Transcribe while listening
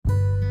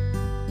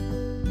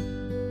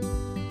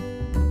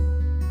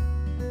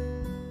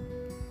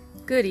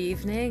Good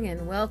evening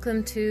and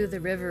welcome to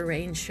the River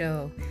Rain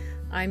Show.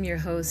 I'm your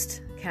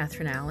host,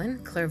 Catherine Allen,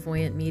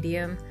 clairvoyant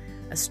medium,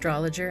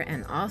 astrologer,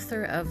 and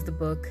author of the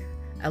book,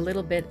 A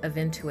Little Bit of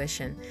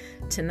Intuition.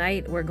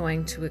 Tonight we're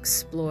going to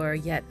explore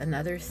yet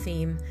another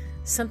theme,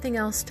 something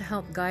else to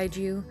help guide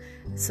you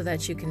so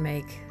that you can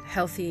make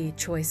healthy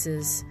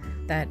choices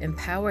that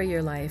empower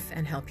your life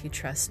and help you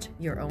trust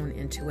your own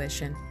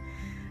intuition.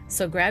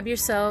 So grab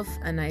yourself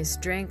a nice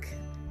drink,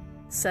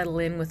 settle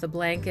in with a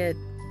blanket,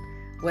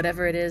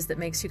 whatever it is that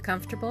makes you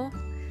comfortable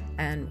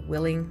and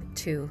willing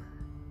to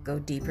go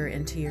deeper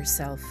into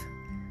yourself.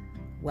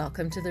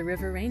 Welcome to the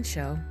River Rain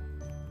Show.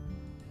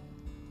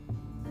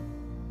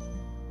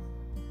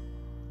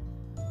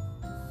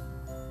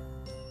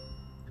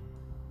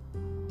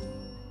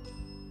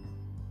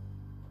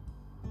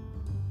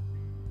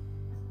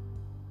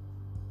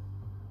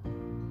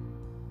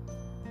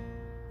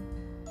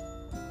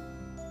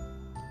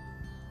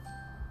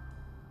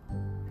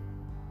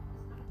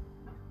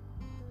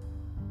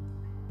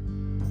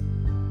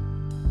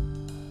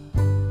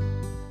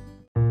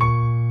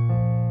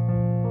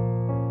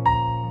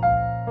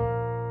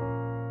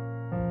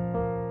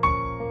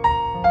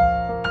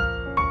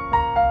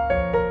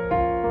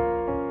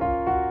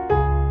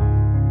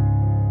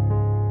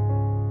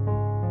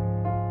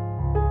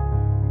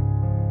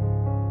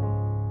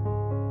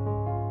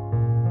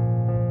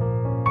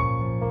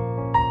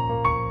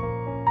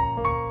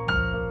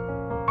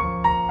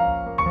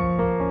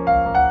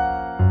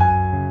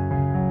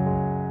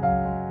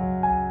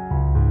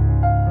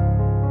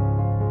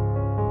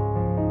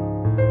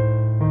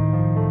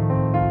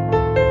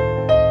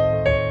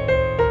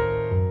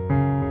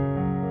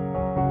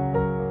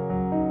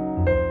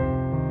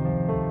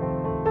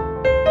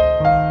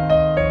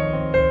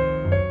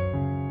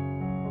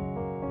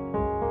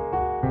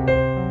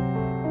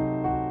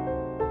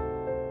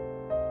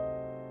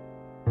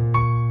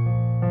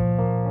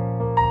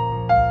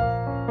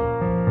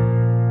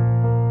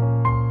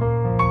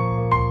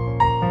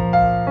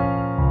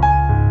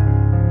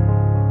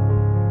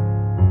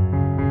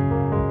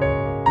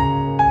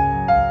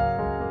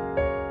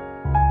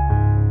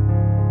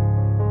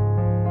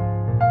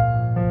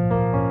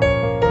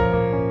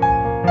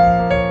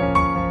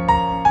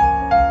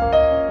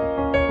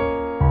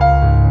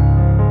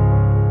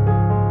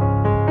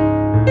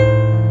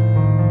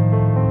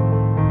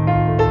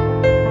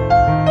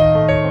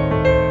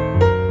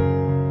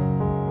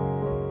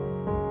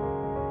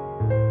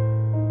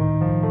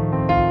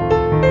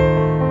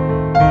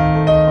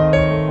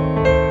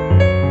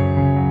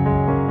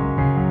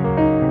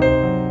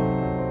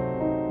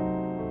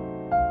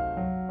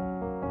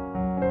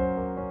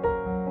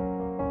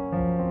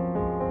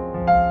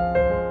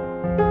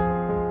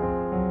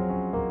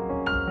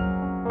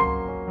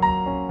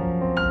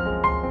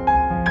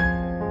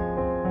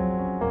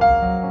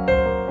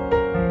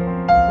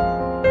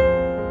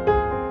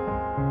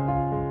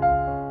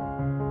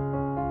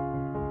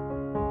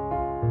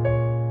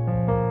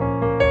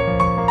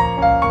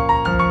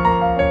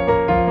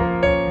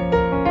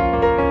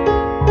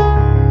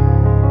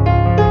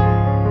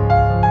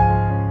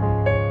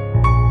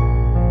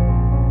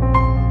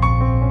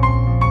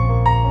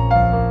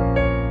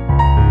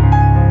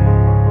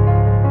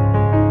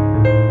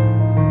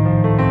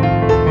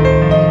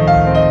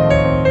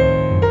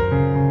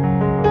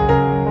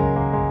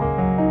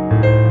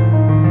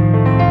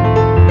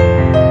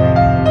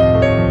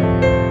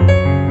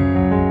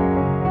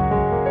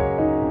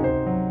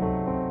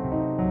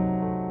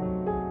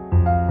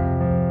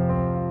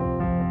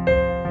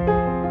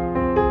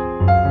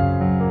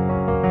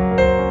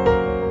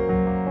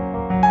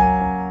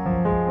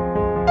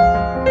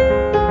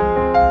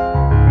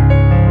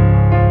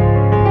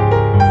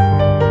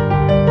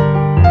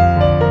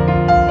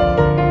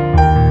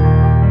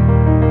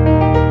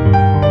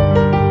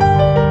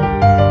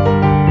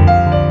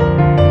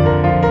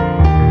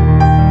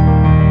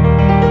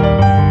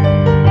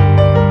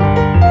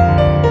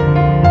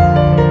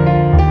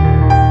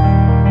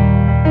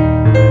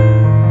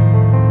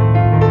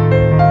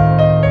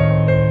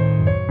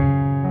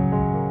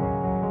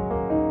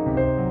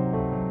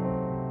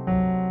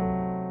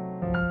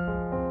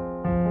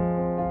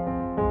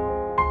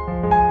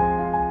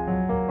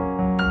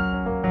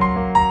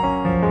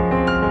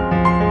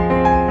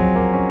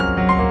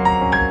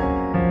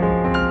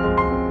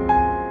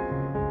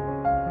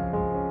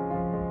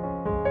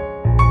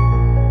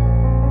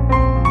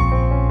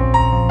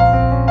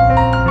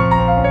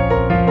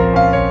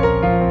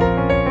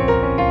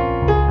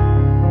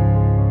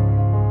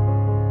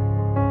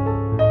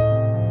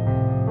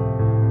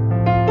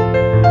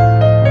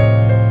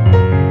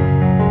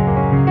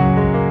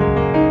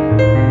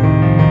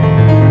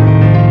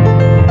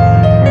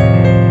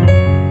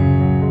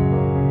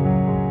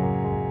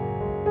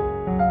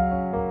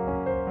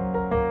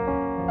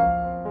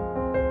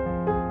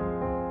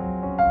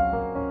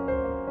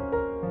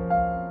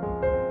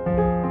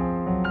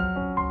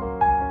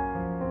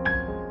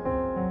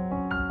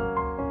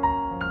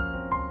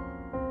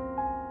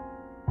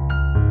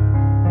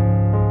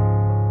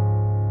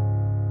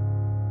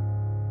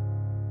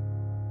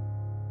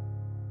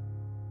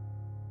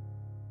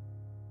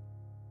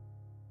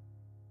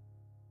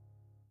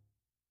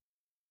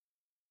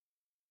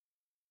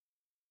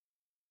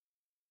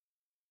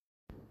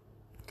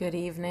 Good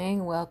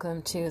evening.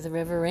 Welcome to the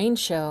River Rain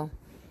Show.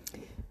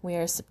 We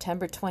are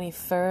September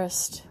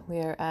 21st. We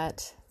are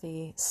at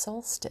the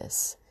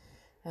solstice,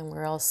 and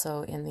we're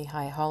also in the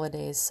high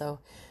holidays, so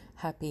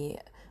happy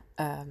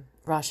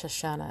Rosh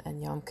Hashanah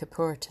and Yom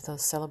Kippur to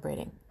those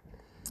celebrating.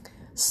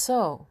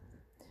 So,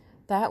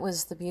 that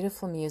was the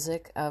beautiful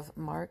music of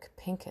Mark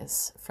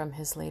Pinkus from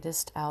his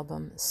latest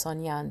album,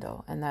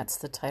 Sonyando, and that's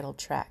the title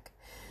track,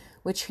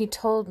 which he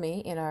told me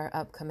in our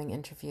upcoming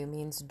interview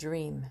means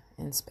dream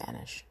in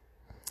Spanish.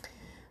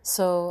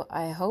 So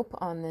I hope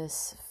on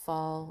this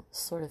fall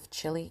sort of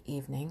chilly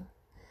evening,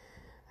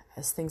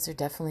 as things are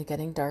definitely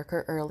getting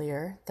darker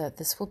earlier, that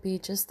this will be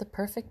just the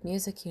perfect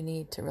music you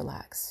need to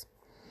relax.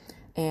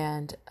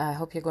 And I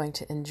hope you're going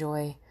to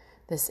enjoy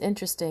this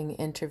interesting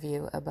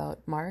interview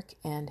about Mark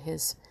and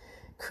his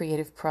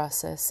creative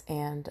process.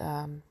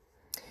 And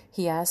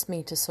he asked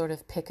me to sort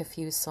of pick a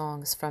few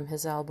songs from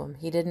his album.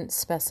 He didn't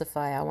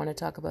specify, I want to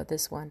talk about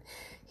this one.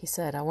 He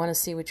said, I want to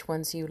see which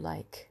ones you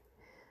like.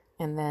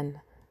 And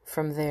then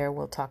from there,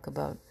 we'll talk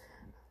about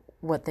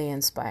what they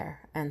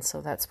inspire. And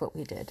so that's what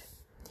we did.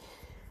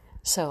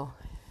 So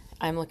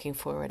I'm looking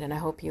forward, and I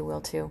hope you will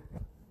too.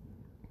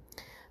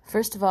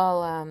 First of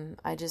all,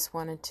 I just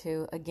wanted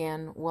to,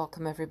 again,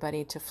 welcome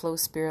everybody to Flow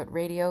Spirit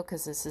Radio,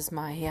 because this is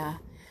my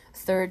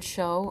third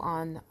show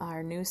on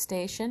our new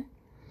station.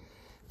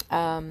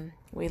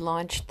 We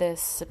launched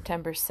this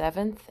September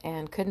 7th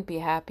and couldn't be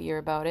happier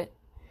about it.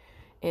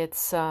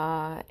 It's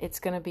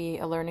going to be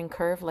a learning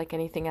curve like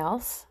anything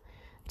else,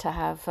 to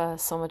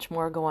have so much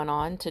more going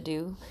on to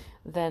do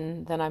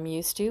than I'm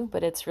used to,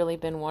 but it's really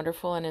been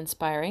wonderful and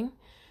inspiring,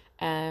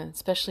 and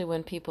especially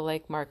when people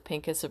like Mark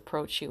Pinkus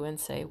approach you and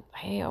say,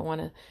 hey,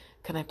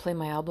 can I play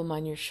my album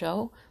on your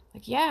show?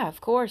 Like, yeah, of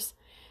course.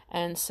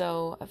 And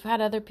so I've had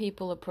other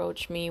people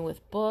approach me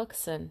with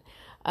books, and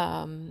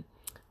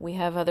we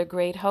have other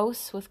great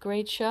hosts with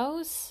great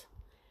shows.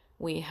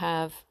 We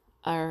have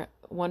our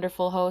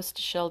wonderful host,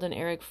 Sheldon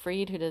Eric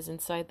Freed, who does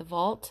Inside the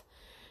Vault.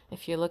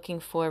 If you're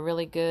looking for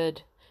really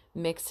good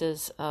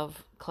mixes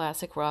of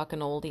classic rock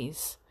and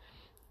oldies,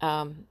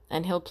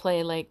 and he'll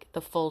play like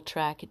the full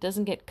track. It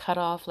doesn't get cut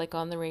off like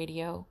on the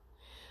radio,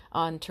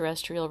 on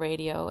terrestrial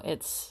radio.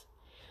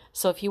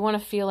 So if you want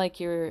to feel like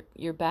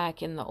you're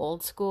back in the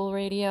old school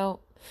radio,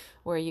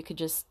 where you could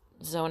just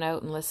zone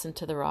out and listen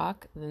to the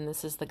rock, then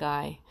this is the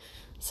guy.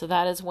 So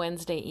that is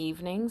Wednesday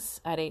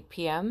evenings at 8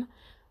 p.m.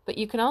 But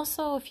you can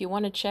also, if you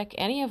want to check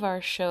any of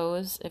our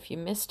shows, if you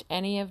missed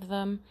any of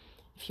them,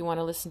 if you want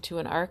to listen to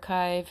an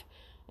archive,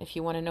 if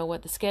you want to know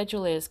what the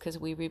schedule is, because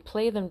we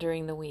replay them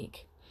during the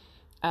week,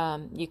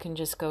 you can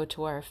just go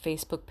to our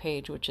Facebook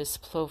page, which is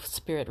Flow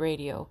Spirit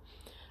Radio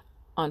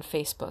on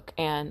Facebook,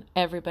 and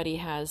everybody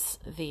has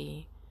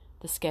the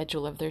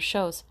schedule of their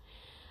shows.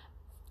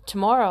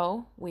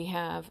 Tomorrow, we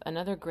have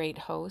another great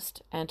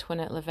host,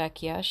 Antoinette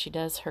Lavecchia. She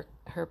does her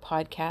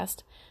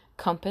podcast,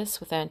 Compass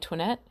with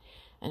Antoinette,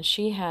 and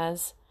she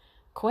has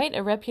quite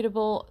a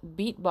reputable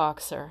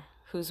beatboxer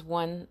who's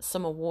won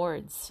some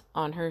awards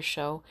on her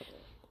show.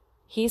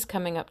 He's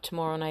coming up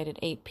tomorrow night at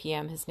 8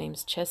 p.m. His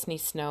name's Chesney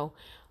Snow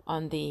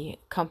on the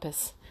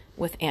Compass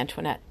with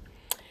Antoinette.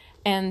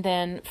 And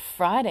then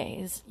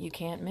Fridays, you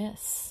can't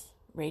miss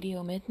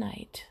Radio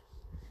Midnight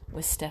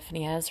with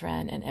Stephanie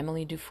Azran and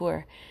Emily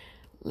Dufour.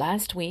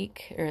 Last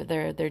week, or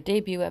their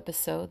debut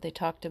episode, they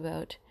talked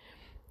about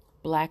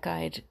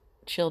black-eyed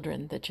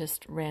children that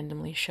just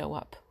randomly show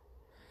up.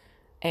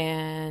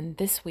 And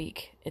this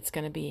week, it's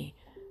going to be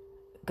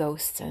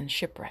ghosts and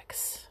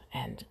shipwrecks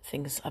and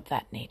things of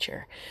that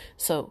nature.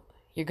 So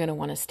you're going to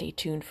want to stay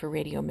tuned for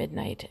Radio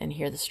Midnight and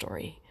hear the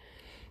story.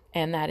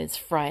 And that is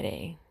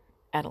Friday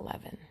at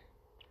 11.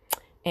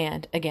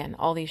 And again,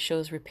 all these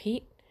shows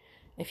repeat.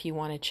 If you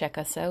want to check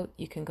us out,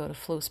 you can go to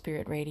Flow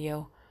Spirit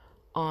Radio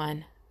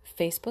on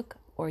Facebook,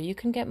 or you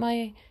can get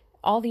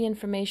all the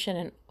information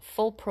and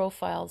full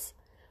profiles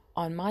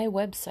on my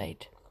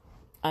website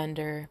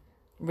under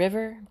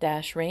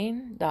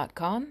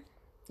river-rain.com.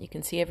 You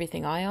can see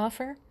everything I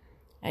offer,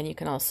 and you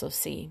can also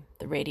see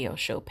the radio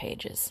show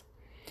pages.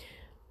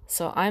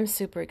 So I'm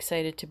super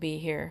excited to be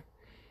here.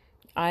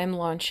 I'm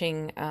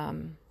launching,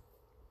 the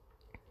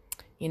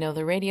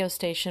radio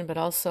station, but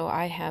also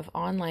I have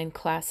online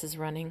classes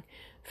running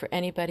for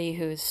anybody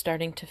who's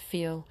starting to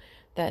feel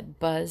that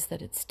buzz,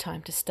 that it's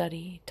time to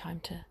study, time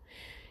to,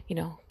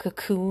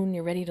 cocoon.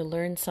 You're ready to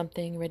learn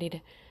something, ready to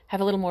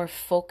have a little more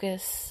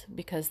focus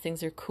because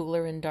things are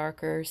cooler and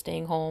darker,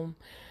 staying home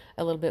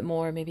a little bit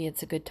more. Maybe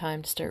it's a good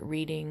time to start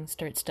reading,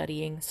 start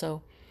studying.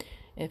 So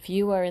if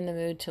you are in the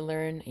mood to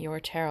learn your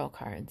tarot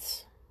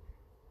cards,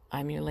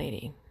 I'm your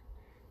lady.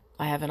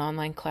 I have an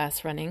online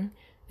class running.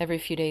 Every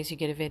few days you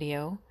get a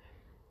video,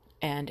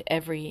 and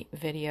every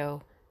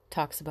video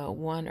talks about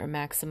one or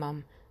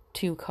maximum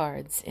 2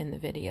 cards in the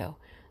video.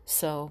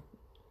 So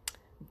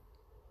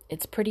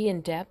it's pretty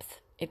in-depth.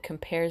 It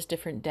compares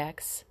different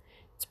decks.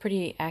 It's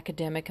pretty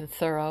academic and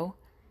thorough.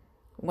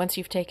 Once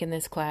you've taken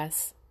this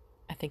class,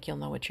 I think you'll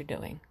know what you're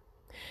doing.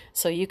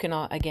 So you can,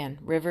 again,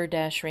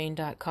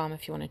 river-rain.com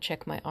if you want to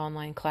check my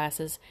online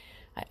classes.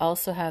 I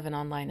also have an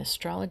online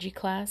astrology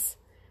class.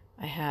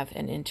 I have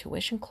an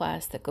intuition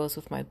class that goes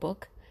with my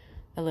book,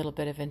 A Little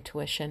Bit of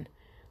Intuition,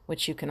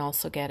 which you can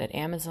also get at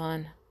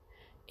Amazon,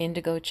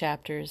 Indigo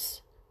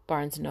Chapters,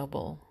 Barnes &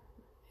 Noble,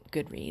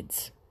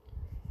 Goodreads,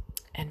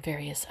 and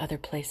various other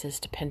places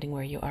depending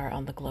where you are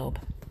on the globe.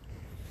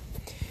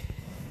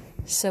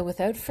 So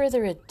without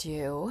further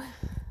ado,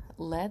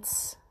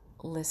 let's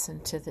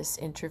listen to this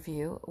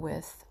interview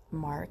with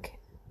Mark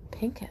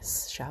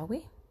Pinkus, shall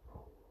we?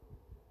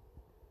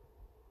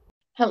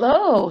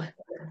 Hello.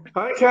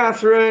 Hi,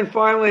 Catherine.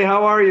 Finally,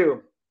 how are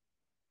you?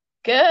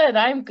 Good.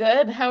 I'm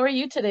good. How are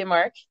you today,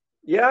 Mark?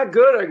 Yeah,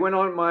 good. I went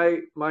on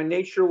my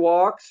nature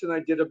walks and I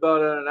did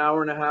about an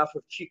hour and a half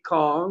of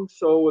qigong.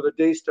 So with the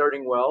day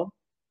starting well.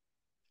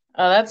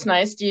 Oh, that's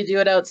nice. Do you do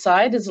it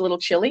outside? Is it a little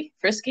chilly,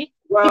 frisky?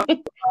 Well,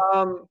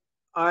 um,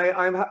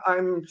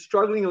 I'm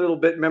struggling a little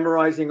bit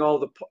memorizing all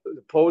the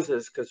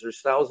poses because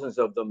there's thousands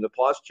of them, the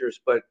postures.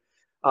 But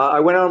I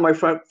went out on my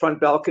front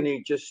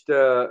balcony just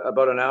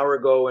about an hour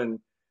ago, and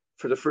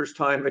for the first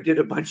time, I did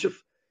a bunch of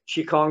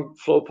qigong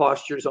flow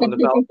postures on the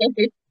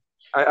balcony.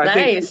 I, I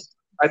think Nice.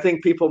 I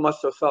think people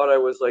must have thought I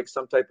was like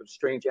some type of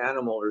strange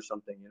animal or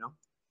something, you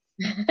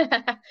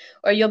know?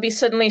 Or you'll be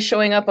suddenly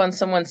showing up on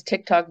someone's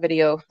TikTok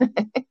video.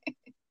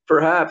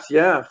 Perhaps,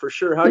 yeah, for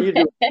sure. How you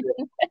doing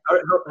today?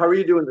 How are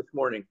you doing this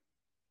morning?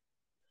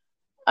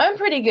 I'm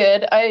pretty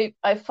good. I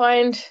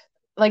find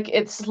like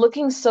it's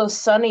looking so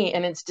sunny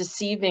and it's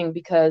deceiving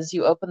because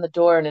you open the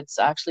door and it's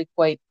actually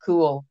quite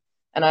cool.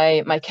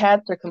 And my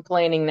cats are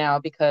complaining now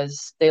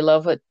because they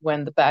love it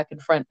when the back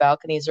and front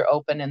balconies are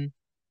open and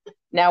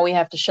now we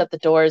have to shut the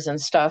doors and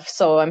stuff.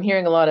 So I'm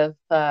hearing a lot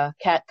of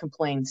cat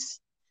complaints.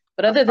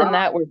 But other than Uh,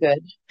 that, we're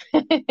good.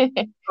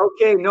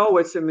 okay, no,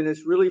 I mean,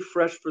 it's really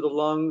fresh for the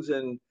lungs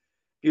and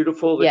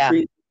beautiful. Yeah,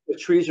 The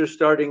trees are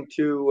starting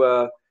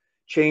to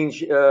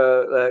change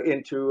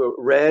into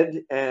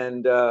red,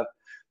 and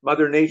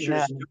Mother yeah,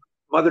 Nature's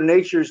Mother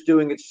Nature's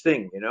doing its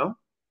thing, you know?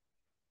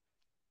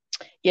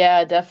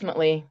 yeah,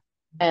 definitely.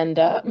 And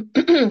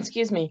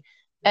excuse me.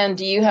 And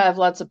do you have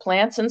lots of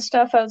plants and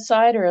stuff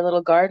outside or a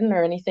little garden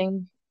or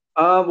anything?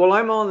 Well,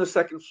 I'm on the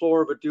second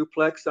floor of a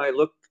duplex. I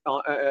look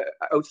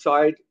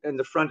outside in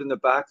the front and the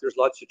back. There's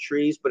lots of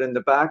trees, but in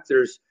the back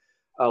there's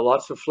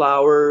lots of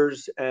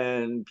flowers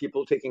and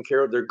people taking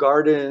care of their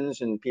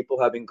gardens and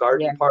people having Yeah.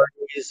 garden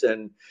parties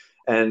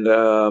and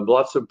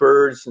lots of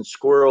birds and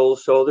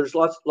squirrels. So there's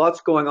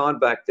lots going on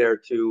back there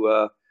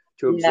to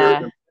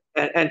observe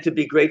Yeah. and to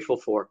be grateful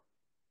for.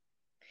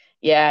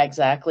 Yeah,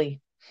 exactly.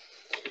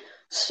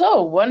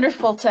 So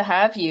wonderful to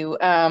have you.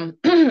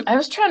 I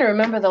was trying to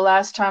remember the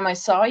last time I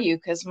saw you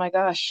because my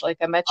gosh, like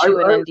I met I, you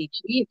in I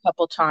NDT a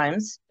couple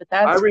times, but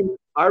I, that's,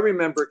 I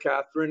remember,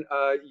 Catherine,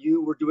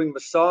 you were doing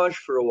massage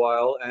for a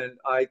while, and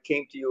I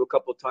came to you a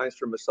couple of times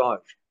for massage.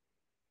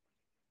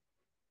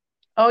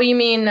 oh, you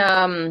mean,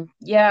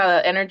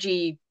 yeah,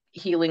 energy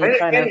healing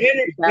kind of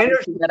Energy,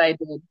 modality that I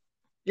did.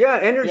 yeah,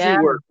 energy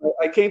Yeah. work.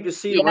 I came to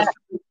see you. Yeah.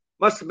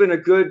 Must have been a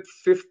good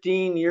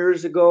 15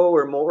 years ago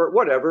or more,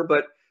 whatever.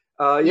 But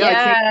yeah, I came.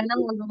 Yeah, I know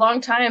it was a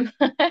long time.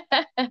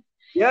 Yeah,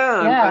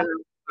 Yeah.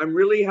 I'm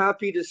really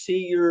happy to see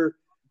you're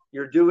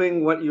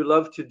doing what you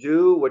love to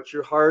do, what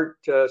your heart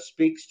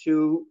speaks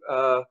to,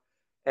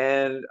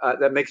 and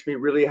that makes me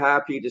really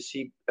happy to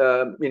see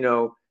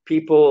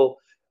people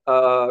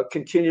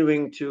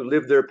continuing to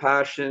live their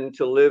passion,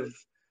 to live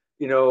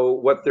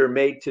what they're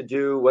made to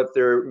do, what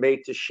they're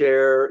made to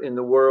share in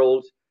the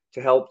world,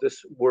 to help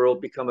this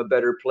world become a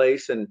better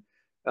place. And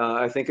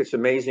I think it's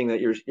amazing that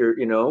you're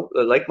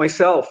like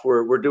myself,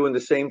 we're doing the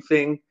same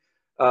thing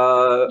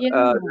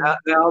Yeah.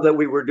 now that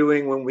we were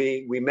doing when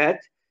we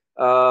met,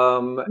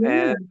 and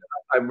Yeah.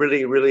 I'm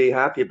really really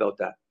happy about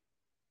that.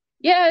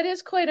 Yeah, it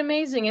is quite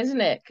amazing,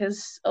 isn't it?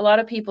 Because a lot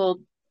of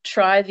people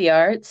try the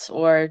arts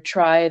or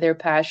try their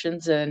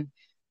passions and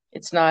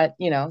it's not,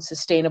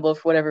 sustainable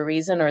for whatever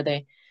reason, or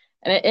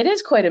and it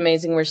is quite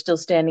amazing we're still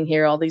standing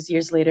here all these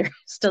years later,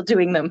 still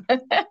doing them.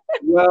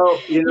 Well,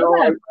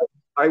 Yeah.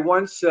 I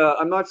once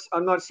I'm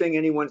not saying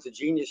anyone's a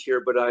genius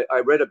here, but I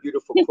read a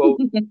beautiful quote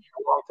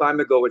a long time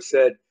ago. It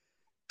said,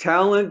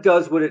 "Talent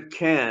does what it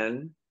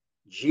can,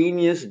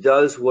 genius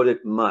does what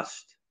it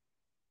must."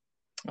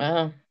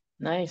 Wow,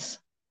 nice.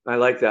 I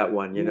like that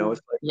one. Yeah,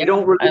 It's like we yeah,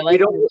 don't I really we like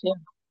that don't too.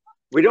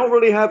 we don't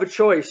really have a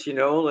choice.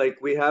 Like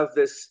we have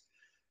this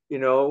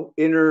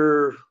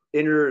inner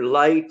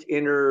light,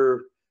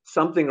 inner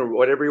something or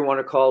whatever you want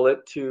to call it,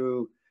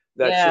 to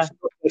that's Yeah. just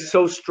it's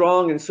so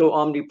strong and so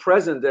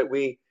omnipresent that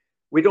we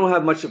don't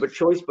have much of a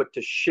choice but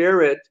to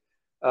share it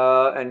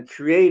and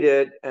create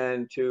it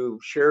and to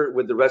share it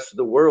with the rest of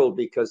the world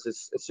because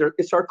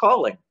it's our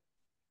calling.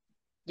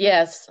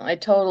 Yes, I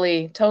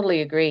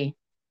totally agree.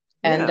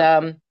 And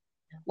Yeah.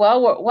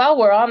 while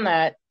we're on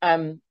that,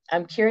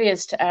 I'm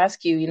curious to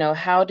ask you,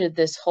 how did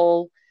this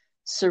whole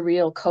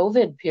surreal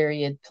COVID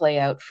period play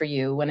out for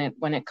you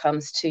when it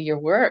comes to your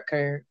work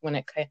or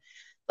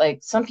like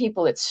some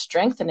people it's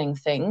strengthening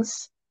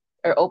things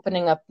or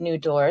opening up new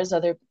doors.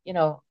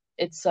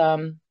 It's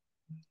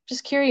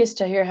just curious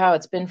to hear how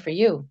it's been for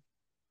you.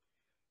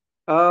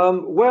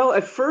 Well,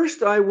 at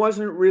first I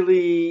wasn't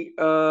really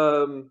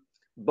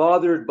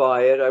bothered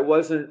by it. I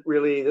wasn't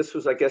really. This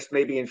was, I guess,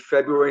 maybe in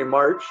February,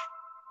 March.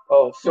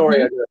 Oh, sorry,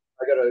 Hmm.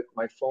 I gotta,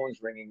 my phone's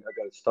ringing. I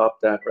gotta stop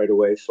that right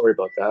away. Sorry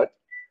about that.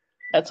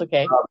 That's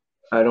okay.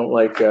 I don't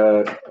like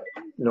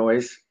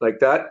noise like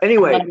that.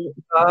 Anyway,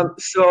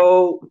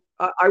 so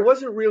I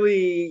wasn't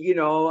really,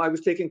 I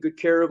was taking good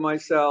care of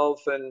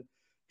myself and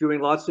doing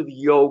lots of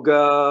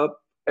yoga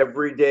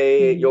every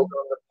day, yoga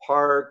Mhm. in the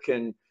park,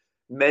 and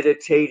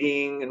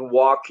meditating and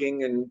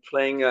walking and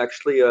playing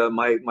actually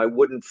my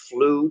wooden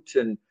flute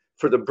and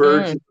for the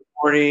birds in Mm. the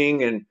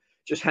morning and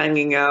just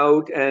hanging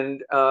out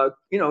and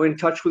in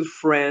touch with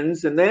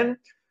friends. And then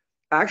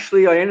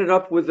actually, I ended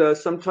up with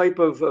some type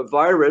of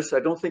virus. I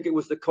don't think it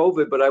was the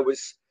COVID, but I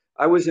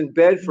was in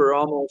bed for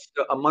almost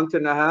a month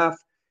and a half,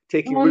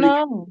 taking Oh really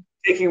no.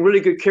 taking really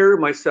good care of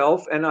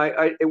myself. And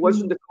I it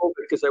wasn't Mhm. the COVID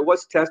because I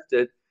was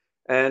tested,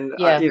 and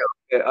Yeah.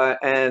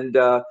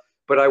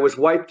 but I was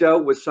wiped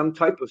out with some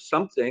type of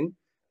something,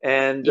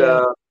 and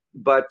Yeah.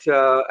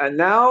 and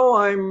now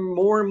I'm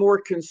more and more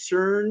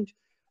concerned.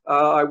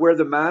 I wear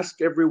the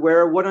mask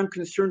everywhere. What I'm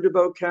concerned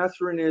about,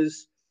 Catherine,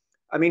 is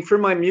I mean, for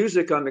my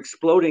music, I'm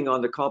exploding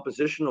on the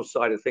compositional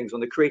side of things, on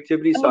the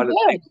creativity Oh, side of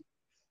things.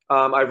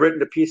 good. I've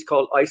written a piece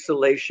called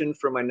Isolation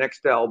for my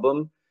next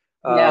album.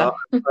 Uh,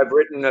 Yeah. I've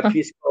written a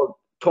piece called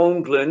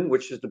Tonglen,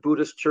 which is the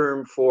Buddhist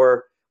term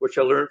for, which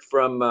I learned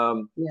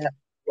from, Yeah.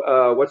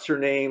 what's her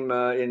name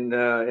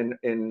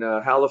in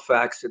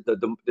Halifax,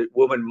 the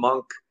woman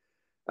monk.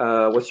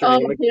 What's her Oh,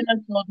 name again?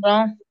 Pianist.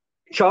 Well,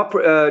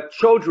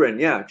 Children,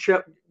 yeah.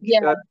 yeah.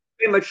 Uh,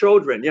 my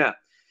children, yeah.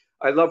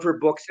 I love her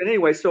books. And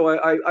anyway, so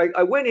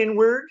I went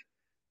inward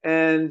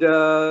and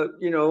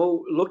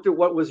looked at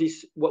what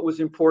was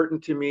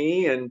important to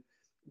me and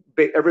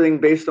everything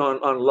based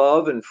on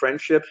love and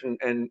friendships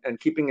and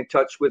keeping in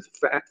touch with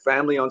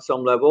family on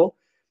some level,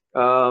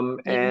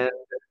 Yeah.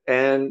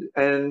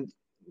 and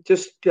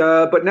just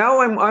but now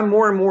I'm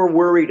more and more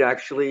worried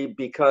actually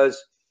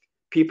because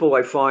people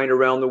I find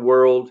around the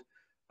world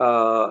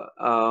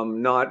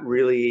not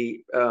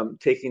really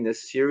taking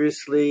this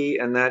seriously,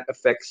 and that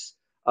affects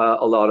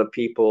a lot of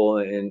people.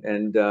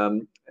 And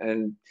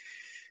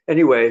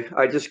anyway,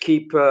 I just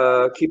keep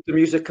the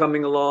music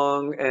coming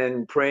along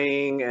and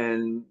praying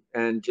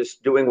and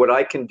just doing what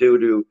I can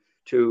do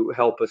to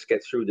help us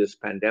get through this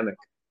pandemic.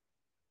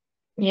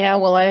 Yeah,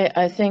 well,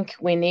 I think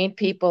we need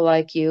people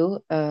like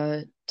you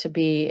to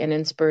be an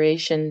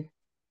inspiration,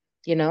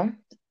 you know?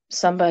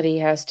 Somebody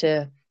has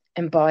to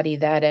embody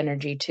that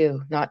energy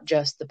too, not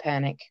just the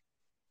panic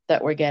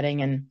that we're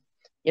getting. And,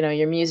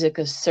 your music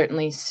is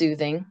certainly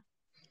soothing.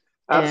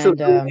 And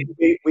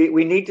Absolutely,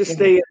 we need to you know,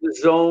 stay in the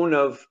zone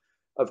of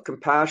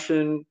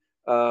compassion.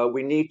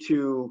 We need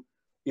to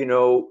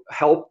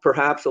help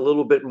perhaps a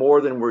little bit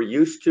more than we're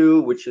used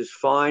to, which is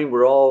fine.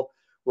 We're all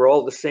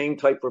the same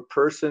type of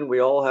person. We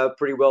all have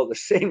pretty well the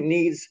same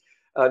needs,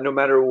 no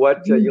matter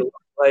what you Mhm. look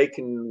like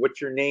and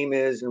what your name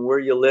is and where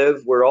you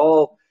live. We're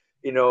all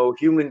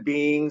human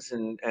beings,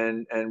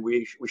 and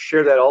we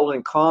share that all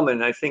in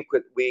common. I think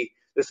that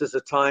this is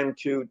a time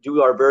to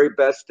do our very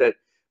best at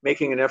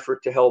making an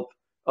effort to help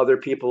other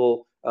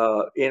people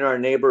in our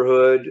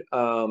neighborhood,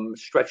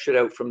 stretch it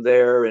out from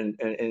there and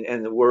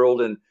the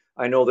world. And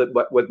I know that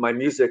with my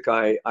music,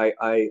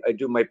 I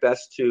do my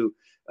best to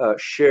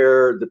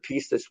share the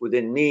peace that's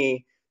within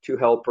me to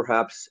help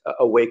perhaps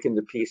awaken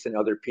the peace in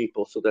other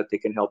people so that they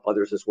can help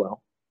others as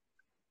well.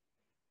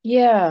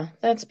 Yeah,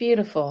 that's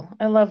beautiful.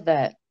 I love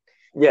that.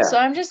 So Yeah,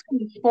 I'm just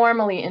going to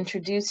formally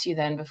introduce you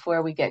then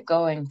before we get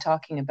going,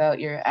 talking about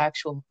your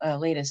actual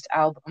latest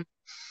album.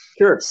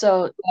 sure.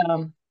 So,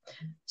 um,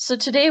 so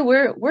today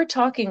we're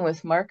talking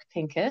with Mark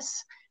Pinkus,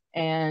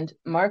 and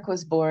Mark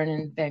was born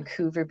in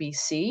Vancouver,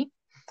 BC,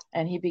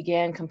 and he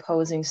began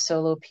composing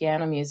solo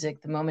piano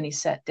music the moment he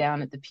sat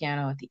down at the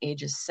piano at the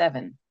age of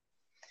 7.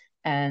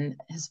 And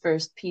his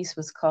first piece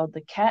was called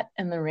 "The Cat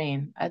and the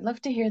Rain." I'd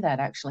love to hear that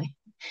actually,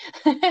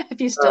 if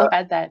you still Uh,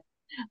 had that.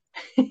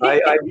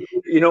 I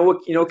you know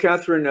what,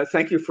 Catherine,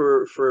 thank you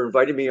for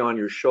inviting me on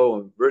your show.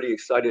 I'm really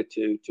excited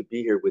to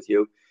be here with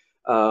you,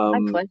 My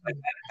um, pleasure.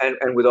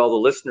 and with all the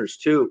listeners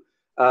too.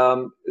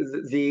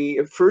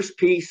 The first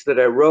piece that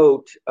I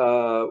wrote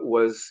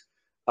was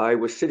I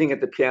was sitting at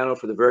the piano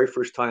for the very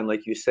first time,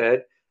 like you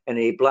said, and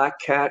a black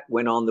cat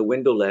went on the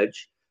window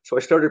ledge. So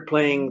I started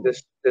playing Oh.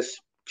 this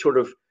sort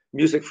of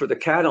music for the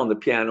cat on the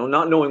piano,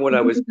 not knowing what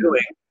I was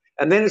doing.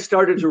 And then it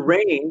started to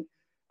rain,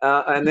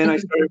 and then I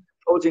started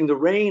composing the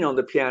rain on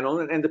the piano,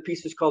 and the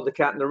piece is called "The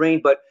Cat in the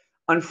Rain." But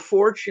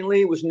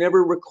unfortunately, it was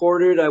never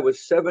recorded. I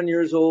was 7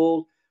 years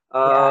old.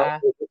 Yeah.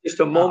 It was just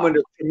a moment Oh.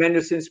 of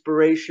tremendous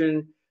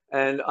inspiration,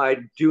 and I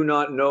do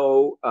not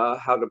know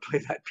how to play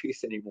that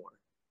piece anymore.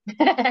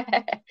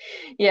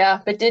 Yeah,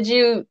 but did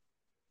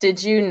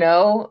you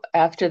know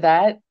after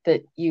that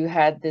that you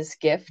had this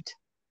gift?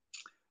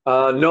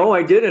 No,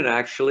 I didn't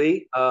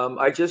actually.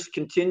 I just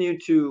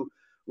continued to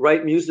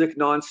write music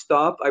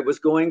nonstop. I was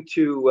going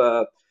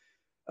to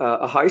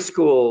a high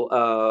school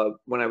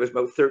when I was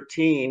about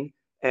 13,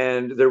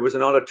 and there was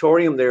an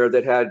auditorium there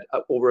that had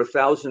over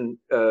 1,000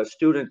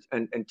 students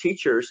and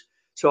teachers.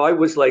 So I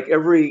was like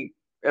every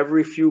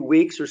few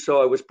weeks or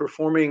so, I was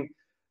performing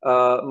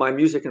my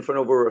music in front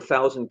of over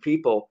 1,000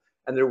 people.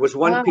 And there was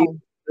one piece. Wow.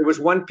 There was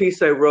one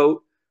piece I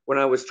wrote when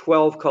I was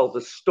 12 called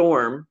 "The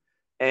Storm,"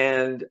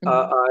 and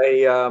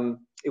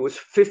it was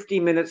 50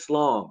 minutes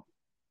long.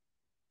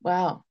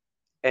 Wow.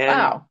 And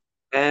Wow.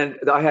 and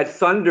I had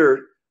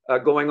thunder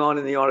going on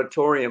in the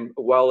auditorium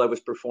while I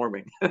was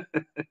performing.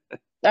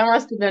 That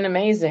must have been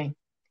amazing.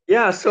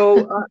 Yeah, so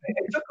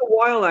it took a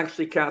while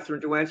actually,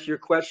 Catherine, to answer your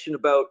question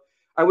about.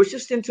 I was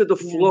just into the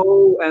Yeah.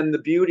 flow and the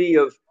beauty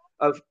of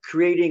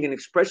creating and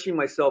expressing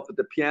myself at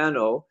the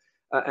piano,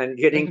 and Hmm.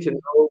 getting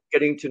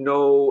to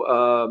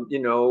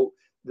know,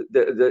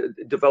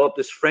 develop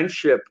this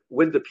friendship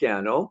with the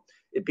piano.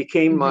 It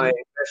became my Hmm.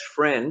 best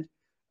friend,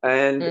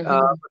 and Hmm.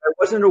 but I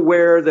wasn't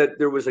aware that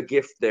there was a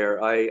gift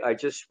there. I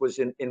just was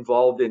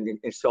involved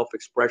in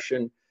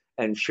self-expression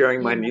and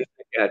sharing my Yeah.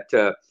 music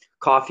at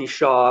coffee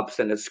shops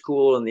and at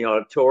school in the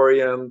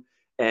auditorium,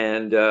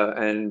 and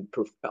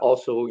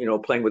also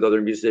playing with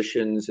other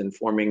musicians and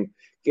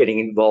getting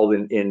involved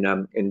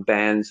in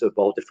bands of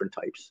all different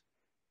types.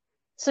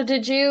 So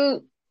did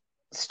you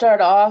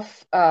start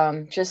off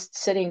just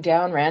sitting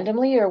down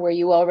randomly, or were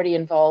you already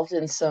involved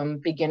in some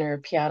beginner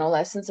piano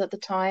lessons at the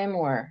time,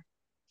 or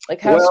like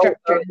how Well,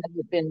 structured has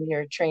it been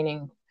your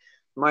training?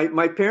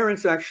 my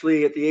parents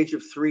actually at the age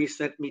of 3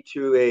 sent me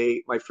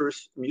to my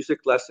first music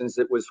lessons.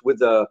 It was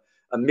with a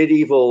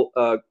medieval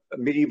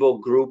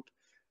group,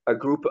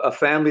 a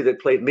family that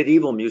played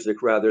medieval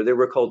music rather. They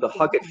were called the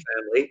Huggett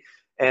family.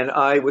 And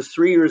I was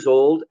 3 years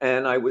old,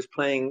 and I was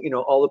playing,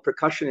 all the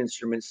percussion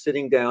instruments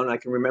sitting down. I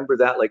can remember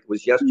that like it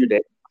was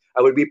yesterday.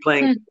 I would be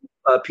playing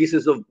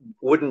pieces of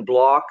wooden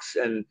blocks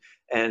and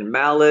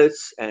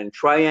mallets and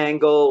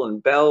triangle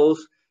and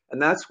bells, and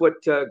that's what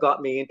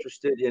got me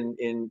interested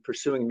in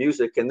pursuing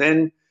music. And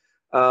then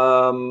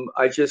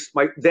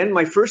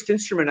my first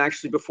instrument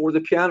actually before the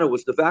piano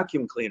was the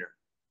vacuum cleaner.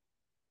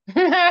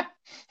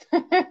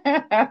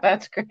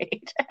 That's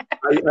great.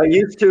 I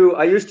used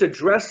to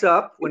dress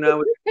up when I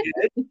was a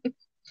kid,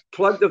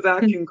 plug the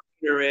vacuum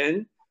cleaner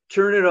in,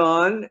 turn it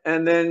on,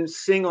 and then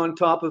sing on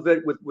top of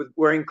it with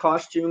wearing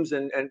costumes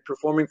and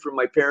performing for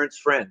my parents'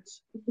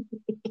 friends.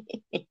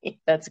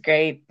 That's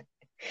great.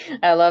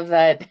 I love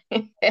that.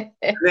 And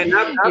then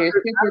You're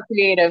super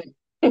creative.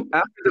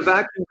 after the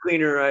vacuum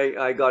cleaner,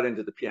 I got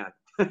into the piano.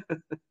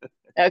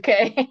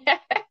 Okay.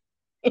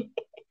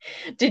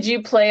 Did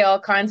you play all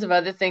kinds of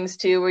other things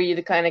too? Were you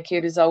the kind of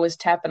kid who's always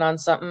tapping on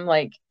something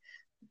like,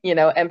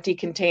 empty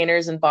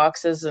containers and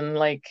boxes and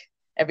like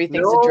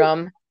everything's a No, drum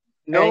or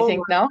no,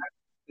 anything? No?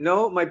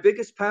 no. My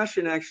biggest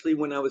passion actually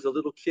when I was a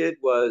little kid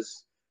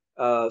was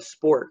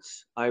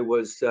sports. I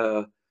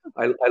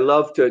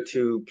loved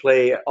to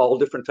play all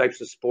different types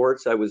of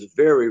sports. I was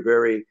very,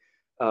 very,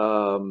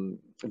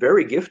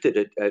 very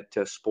gifted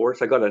at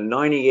sports. I got a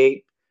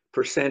 98%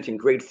 in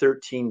grade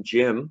 13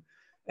 gym,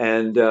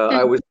 and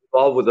I was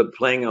involved with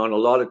playing on a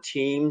lot of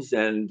teams.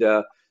 And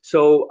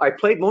so I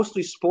played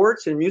mostly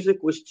sports, and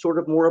music was sort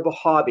of more of a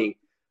hobby.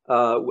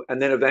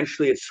 And then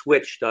eventually it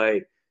switched.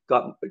 I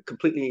got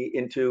completely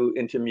into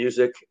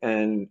music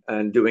and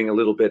doing a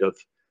little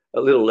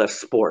less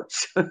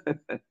sports.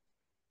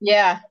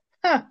 Yeah.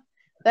 Huh.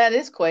 That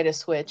is quite a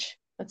switch.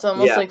 It's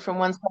almost Yeah, like from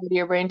one side of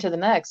your brain to the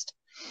next.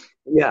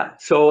 yeah.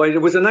 So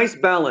it was a nice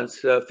balance,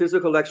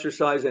 physical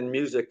exercise and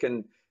music,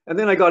 and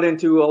then I got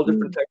into all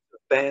different Mm. types of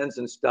bands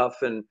and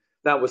stuff, and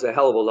that was a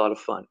hell of a lot of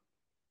fun.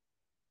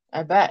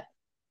 I bet.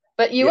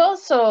 But you Yeah,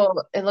 also,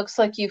 it looks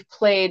like you've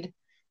played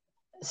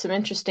some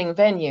interesting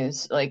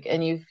venues, like,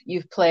 and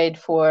you've played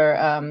for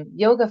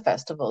yoga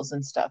festivals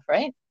and stuff,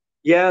 right?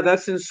 yeah.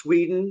 That's in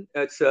Sweden.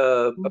 It's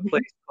a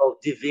place Hmm.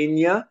 called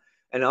Divinia,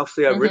 and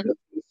actually I've written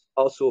Hmm.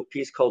 also a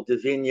piece called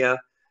Divinia,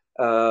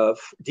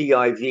 Divinya.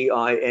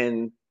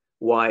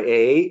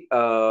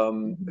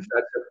 Hmm.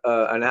 That's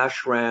an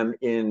ashram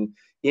in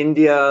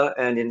India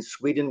and in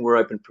Sweden, where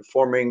I've been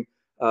performing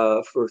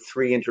for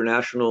 3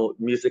 international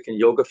music and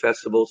yoga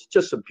festivals.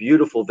 Just a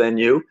beautiful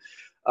venue.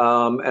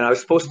 And I was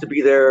supposed to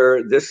be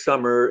there this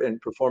summer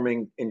and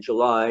performing in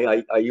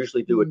July. I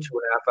usually do a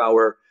 2.5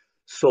 hour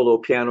solo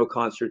piano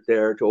concert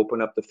there to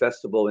open up the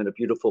festival in a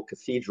beautiful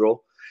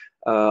cathedral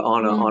Mm.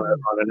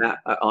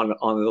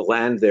 on the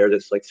land there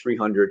that's like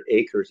 300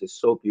 acres. It's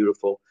so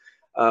beautiful.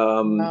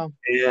 Wow.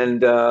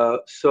 And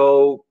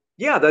so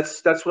yeah,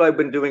 that's what I've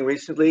been doing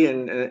recently,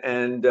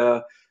 and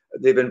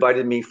they've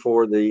invited me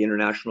for the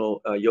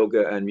International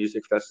Yoga and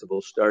Music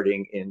Festival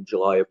starting in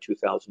July of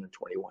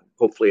 2021.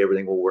 Hopefully,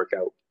 everything will work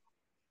out.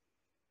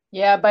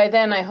 Yeah, by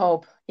then I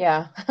hope,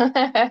 yeah,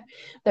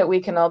 that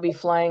we can all be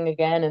flying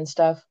again and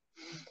stuff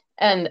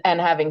and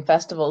having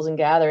festivals and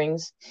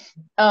gatherings.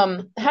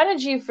 How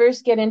did you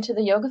first get into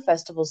the yoga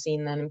festival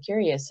scene then? I'm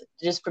curious.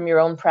 Just from your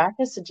own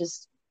practice, or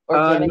just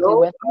organically No,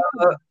 with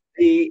them? uh,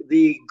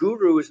 the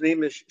guru, his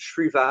name is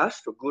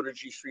Srivast, or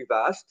Guruji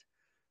Srivast.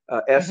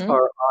 Mm-hmm.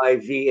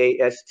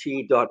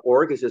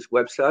 SRIVAST.org is his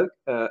website,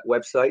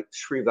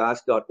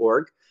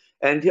 Srivast.org.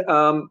 And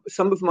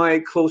some of my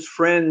close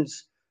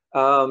friends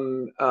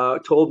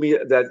told me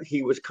that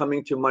he was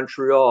coming to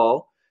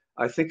Montreal.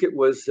 I think it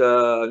was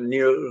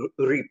near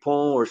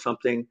Ripon or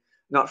something,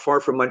 not far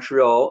from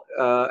Montreal.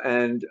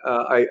 And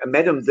I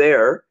met him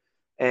there.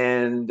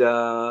 And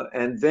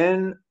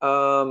then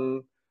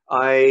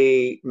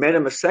I met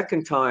him a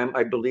second time,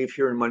 I believe,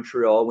 here in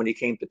Montreal when he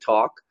came to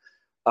talk.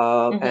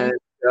 And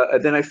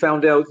then I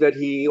found out that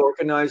he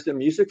organized a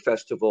music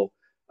festival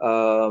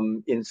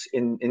in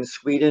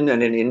Sweden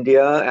and in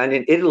India and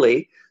in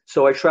Italy.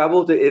 So I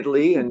traveled to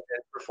Italy and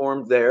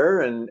performed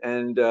there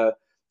and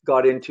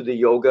got into the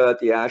yoga at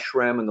the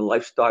ashram and the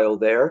lifestyle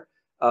there.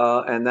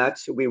 And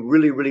we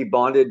really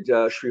bonded,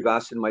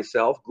 Srivas and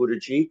myself,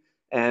 Guruji.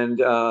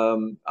 And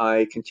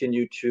I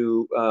continued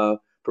to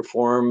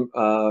perform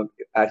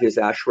at his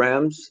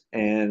ashrams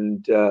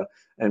and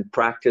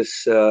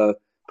practice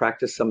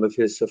some of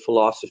his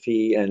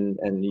philosophy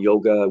and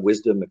yoga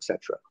wisdom,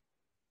 etc.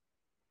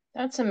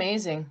 That's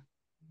amazing.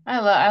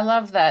 I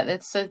love that.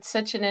 It's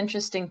such an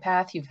interesting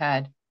path you've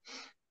had.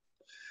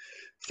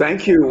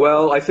 Thank you.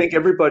 Well, I think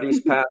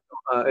everybody's path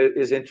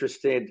is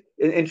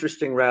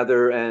interesting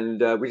rather,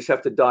 and we just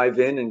have to dive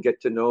in and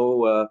get to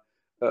know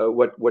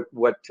what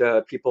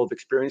people have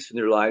experienced in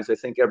their lives. I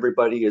think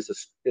everybody is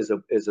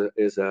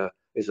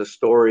a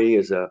story,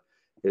 is a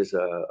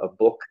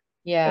book,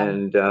 Yeah.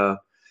 and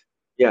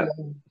yeah.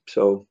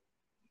 So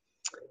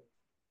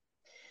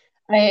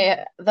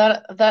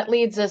that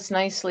leads us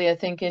nicely, I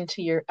think,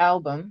 into your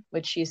album,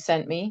 which you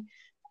sent me.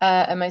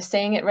 Am I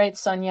saying it right?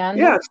 Sonyando?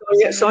 Yeah,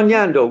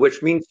 Sonyando,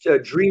 which means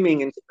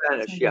dreaming in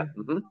Spanish. Yeah.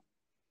 Mm-hmm.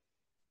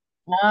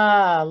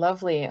 Ah,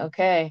 lovely.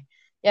 Okay.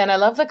 Yeah, and I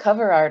love the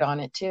cover art on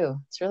it too.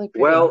 It's really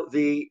pretty. Well,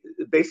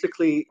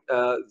 basically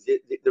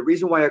the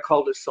reason why I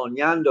called it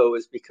Sonyando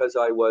is because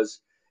I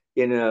was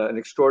in an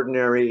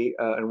extraordinary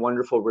and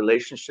wonderful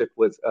relationship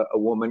with a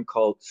woman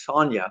called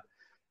Sonia,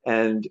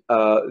 and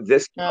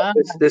this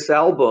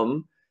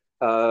album,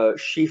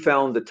 she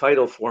found the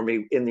title for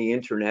me in the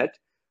internet,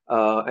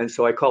 and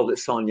so I called it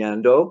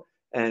Sonyando.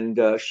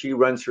 And she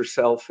runs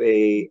herself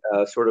a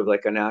sort of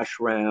like an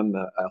ashram,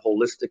 a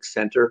holistic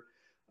center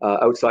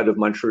outside of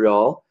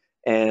Montreal.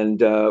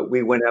 And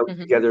we went out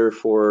together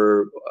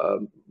for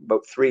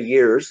about 3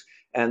 years.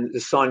 And the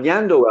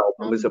Sonyando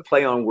album is a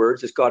play on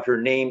words. It's got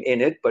her name in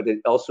it, but it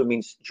also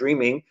means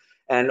dreaming.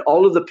 And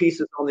all of the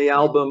pieces on the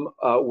album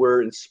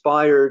were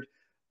inspired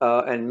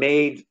and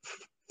made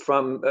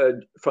from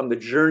the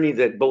journey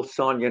that both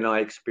Sonia and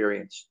I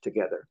experienced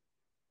together.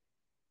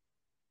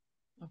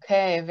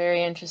 Okay,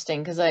 very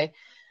interesting. Because I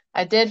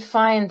did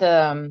find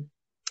the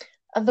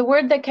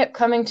word that kept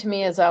coming to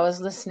me as I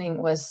was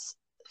listening was,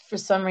 for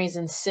some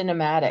reason,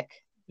 cinematic.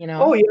 You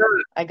know? Oh yeah,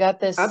 I got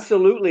this.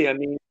 Absolutely. I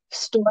mean,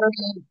 story.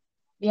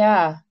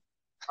 Yeah.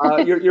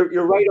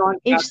 You're right on.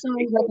 Each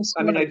song is like a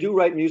story. I mean, I do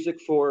write music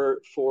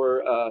for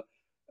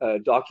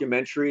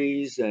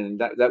documentaries, and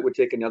that would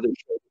take another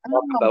show to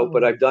talk about.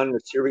 But I've done a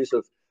series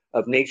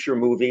of nature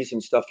movies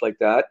and stuff like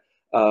that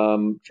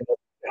to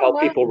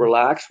help people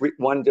relax.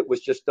 One that was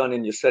just done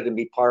in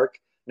Yosemite Park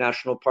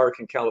National Park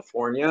in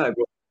California.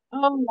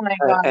 Oh my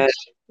gosh!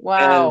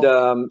 Wow.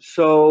 And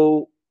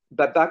so,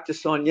 but back to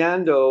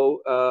Sonyando.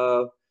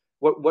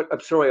 What? I'm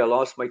sorry, I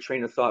lost my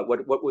train of thought.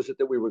 What was it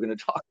that we were going to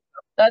talk about?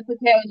 That's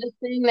okay. I was just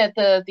saying that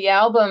the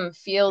album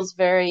feels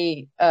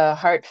very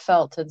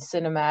heartfelt and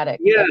cinematic.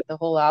 Yeah, like the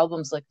whole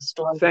album's like a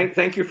story.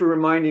 Thank you for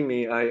reminding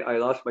me. I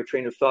lost my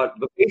train of thought.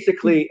 But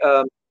basically,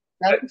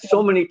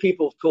 so many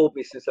people told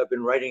me since I've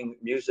been writing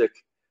music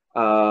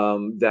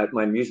that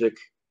my music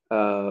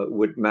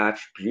would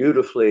match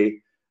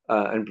beautifully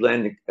and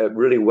blend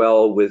really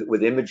well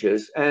with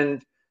images,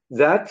 and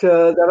that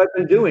I've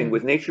been doing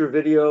with nature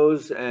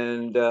videos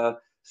and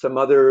some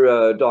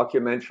other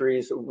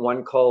documentaries.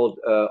 One called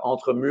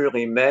Entre Murs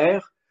et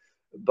Mer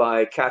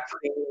by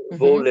Catherine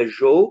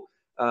Vaux-Lejeau.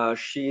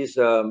 She's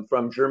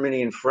from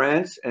Germany and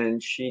France,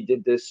 and she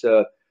did this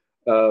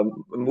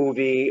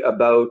movie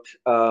about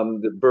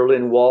the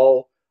Berlin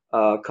Wall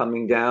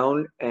coming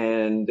down,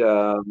 and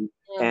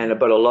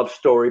about a love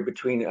story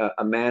between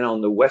a man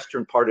on the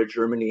western part of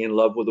Germany in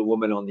love with a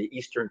woman on the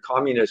eastern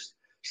communist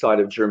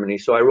side of Germany.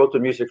 So I wrote the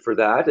music for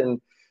that,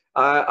 and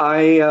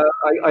I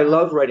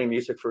love writing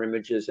music for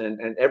images, and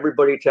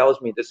everybody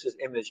tells me this is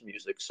image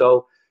music.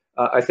 So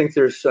I think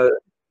there's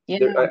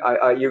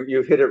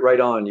you've hit it right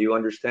on. You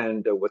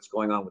understand what's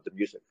going on with the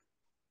music.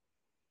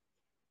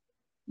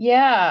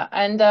 Yeah,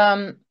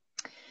 and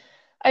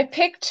I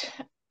picked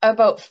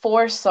about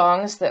 4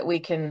 songs that we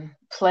can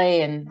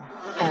play and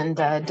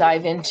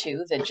dive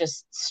into that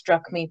just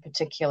struck me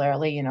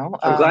particularly. You know,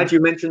 I'm glad you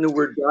mentioned the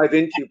word dive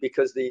into,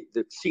 because the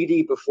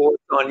CD before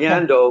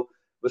Sonyando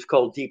was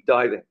called Deep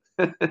Diving.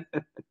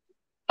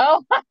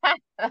 Oh,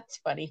 that's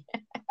funny.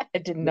 I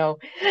didn't know.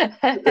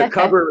 The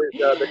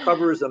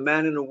cover is a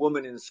man and a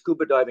woman in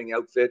scuba diving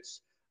outfits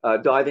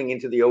diving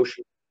into the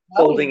ocean,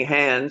 holding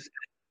hands.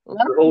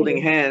 They're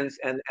holding hands,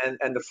 and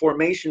the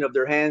formation of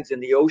their hands in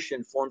the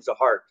ocean forms a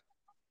heart.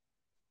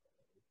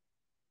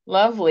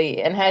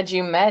 Lovely. And had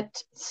you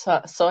met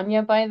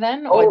Sonia by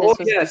then, or Oh, this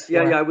was yes, yeah,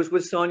 yeah. before? I was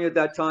with Sonia at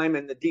that time,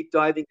 and the deep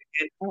diving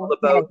again, all Okay.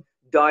 about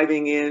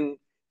diving in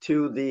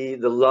to the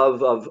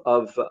love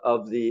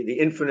of the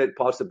infinite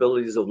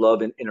possibilities of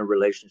love in a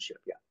relationship.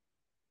 Yeah.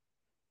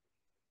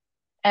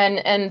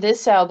 And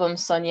this album,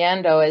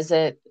 Sonyando, is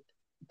it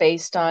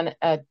based on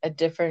a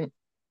different,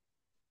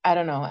 I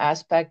don't know,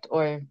 aspect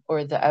or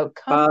the Uh,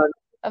 outcome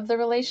of the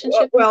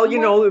relationship in well, some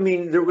way? I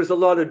mean, there was a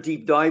lot of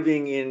deep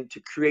diving in to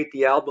create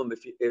the album.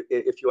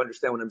 If you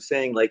understand what I'm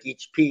saying, like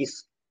each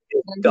piece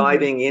is Mhm.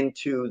 diving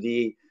into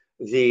the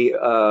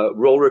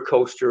roller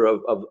coaster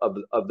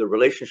of the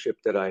relationship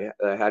that I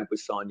had with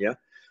Sonia.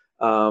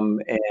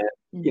 And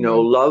Hmm.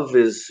 love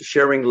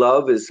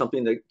is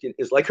something that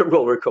is like a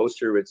roller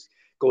coaster. It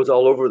goes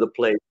all over the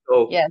place.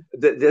 So Yeah.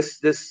 this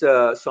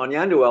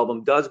Sonyando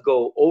album does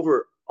go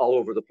over all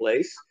over the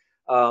place,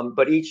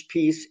 but each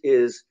piece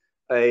is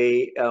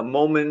a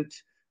moment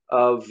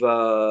of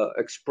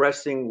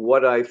expressing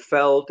what I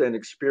felt and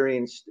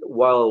experienced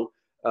while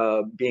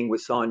being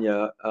with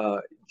Sonia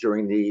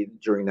during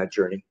that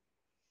journey.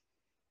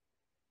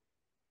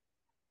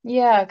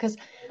 Yeah, because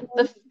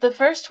the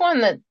first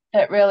one that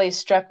really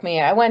struck me,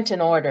 I went in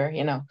order,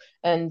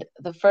 and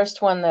the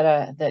first one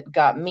that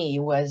got me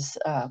was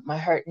My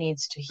Heart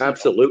Needs to Heal.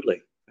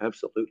 Absolutely,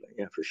 absolutely,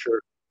 yeah, for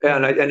sure.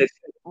 And And, it's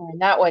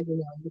and that one,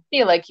 you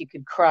feel like you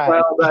could cry.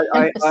 well,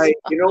 So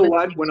you know it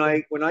what? makes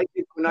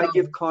you When I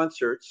give cry.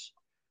 concerts,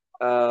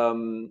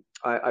 I'm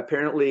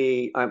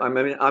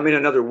in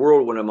another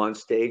world when I'm on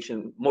stage,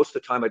 and most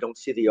of the time I don't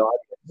see the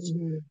audience.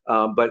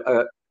 Hmm. But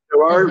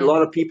there are a Hmm.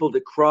 lot of people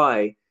that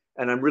cry,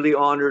 and I'm really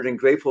honored and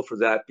grateful for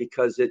that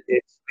because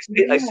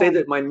I say Yeah,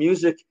 that my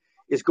music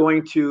is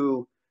going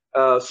to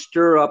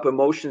stir up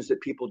emotions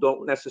that people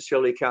don't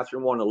necessarily,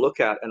 Catherine, want to look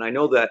at, and I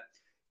know that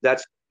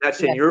that's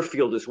in yeah, your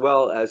field as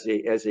well as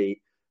a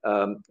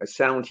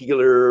sound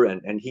healer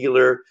and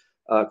healer,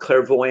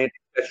 clairvoyant,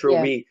 etc.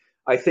 yeah,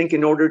 I think,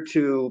 in order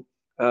to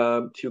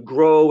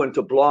grow and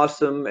to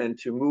blossom and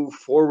to move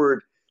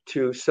forward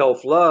to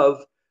self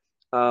love,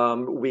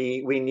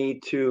 we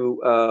need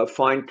to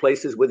find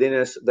places within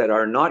us that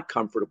are not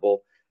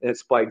comfortable. And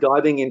it's by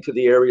diving into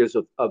the areas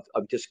of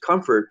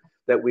discomfort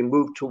that we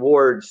move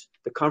towards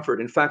the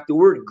comfort. In fact, the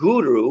word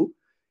guru,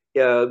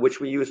 which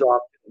we use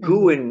often,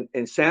 gu hmm,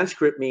 in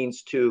Sanskrit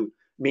means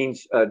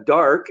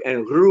dark,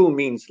 and ru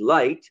means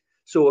light.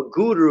 So a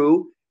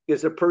guru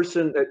is a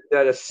person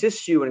that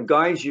assists you and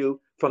guides you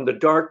from the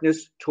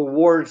darkness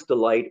towards the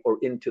light or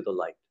into the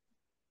light.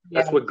 yeah,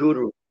 That's what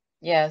guru.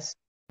 yes.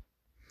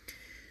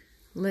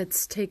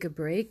 Let's take a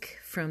break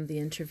from the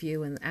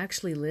interview and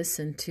actually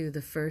listen to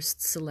the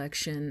first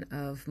selection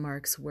of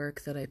Mark's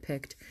work that I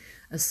picked,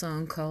 a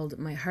song called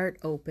My Heart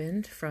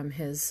Opened from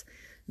his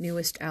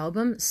newest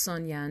album,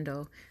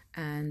 Sonyando,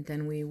 and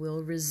then we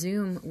will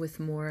resume with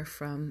more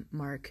from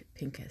Mark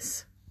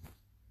Pinkus.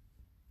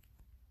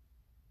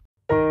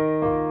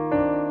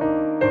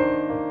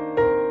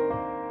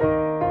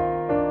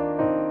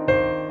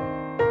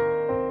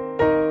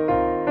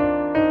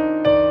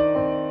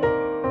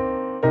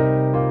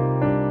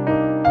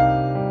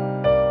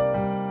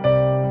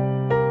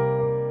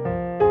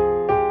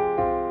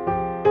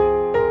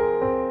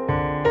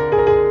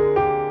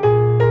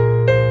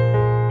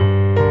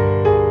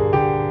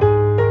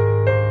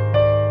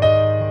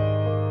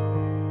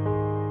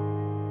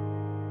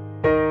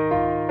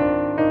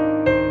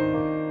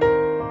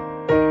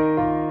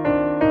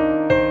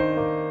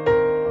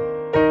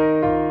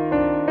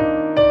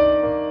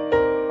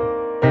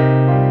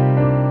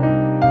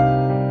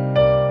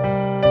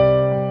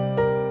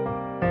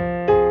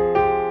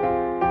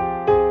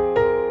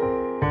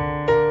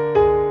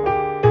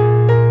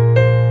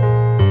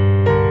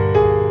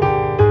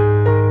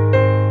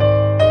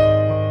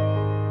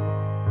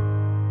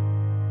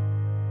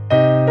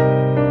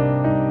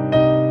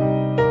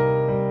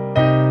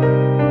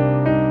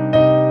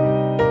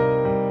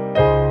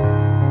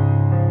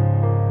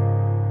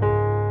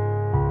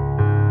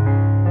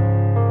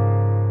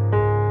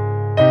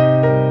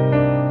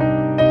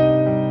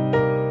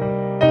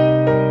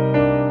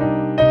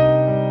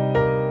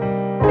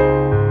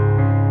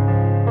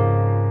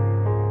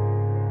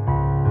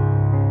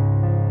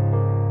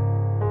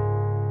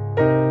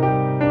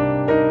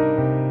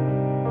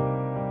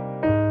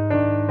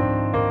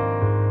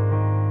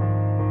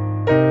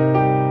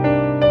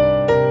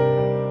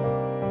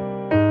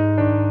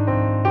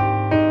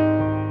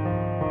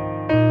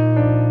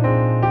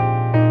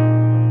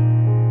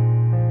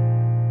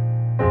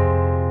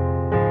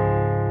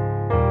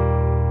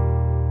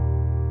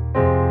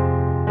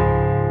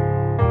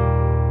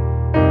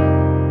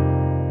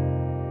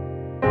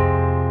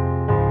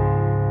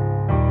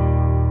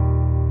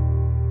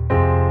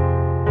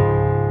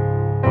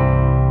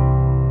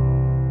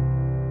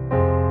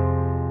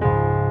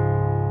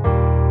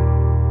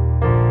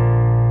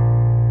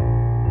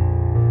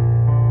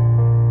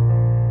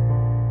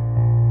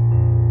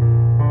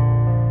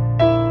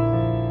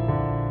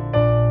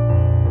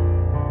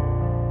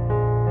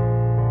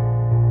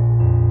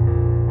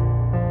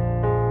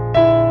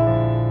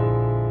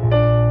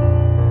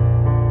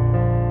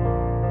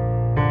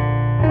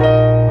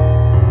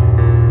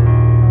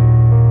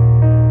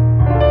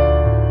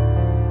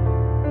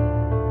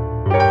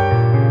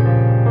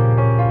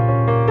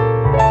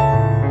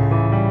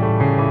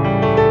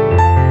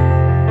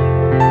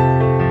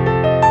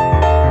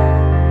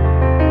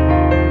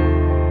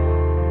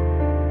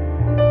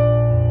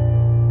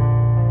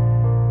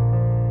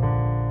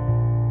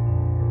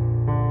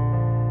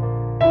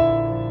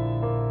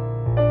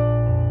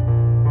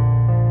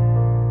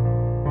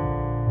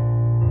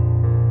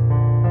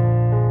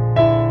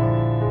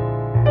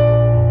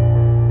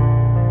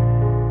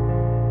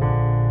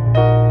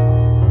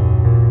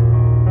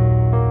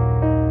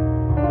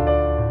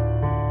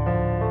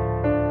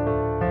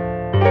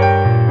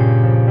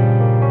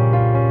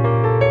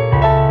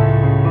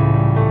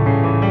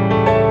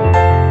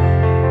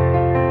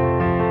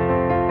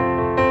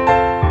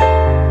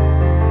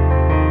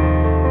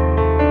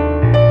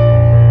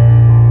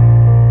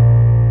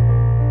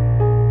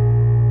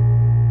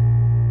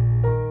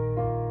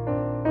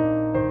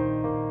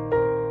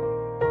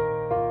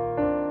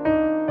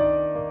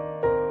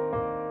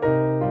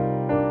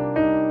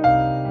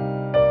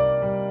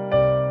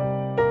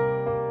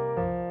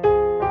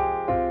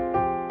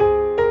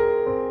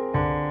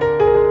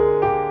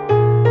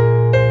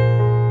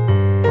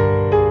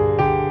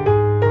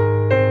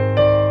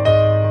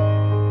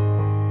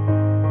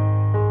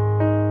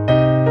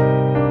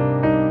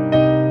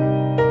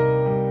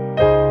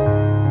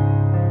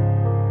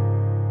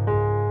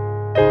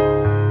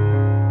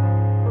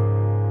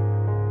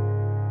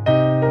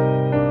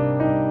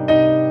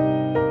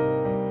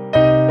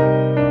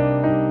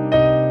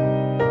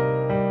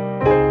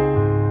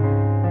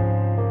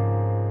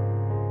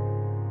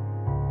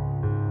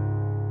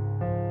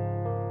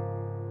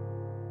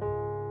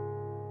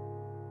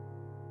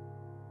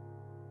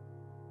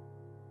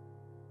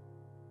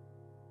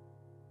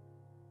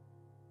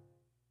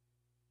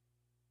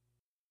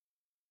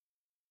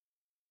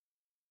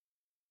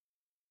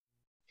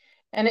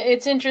 And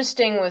it's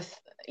interesting with,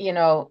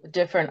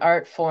 different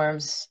art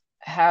forms,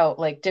 how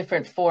like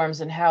different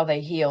forms and how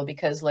they heal.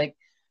 Because like,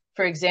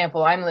 for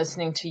example, I'm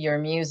listening to your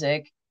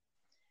music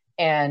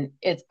and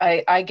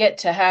I get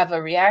to have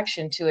a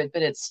reaction to it,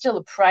 but it's still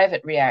a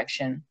private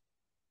reaction.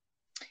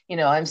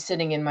 I'm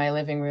sitting in my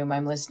living room,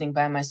 I'm listening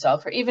by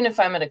myself, or even if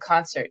I'm at a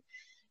concert,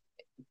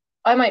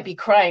 I might be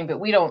crying,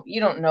 but you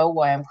don't know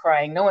why I'm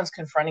crying. No one's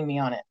confronting me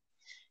on it.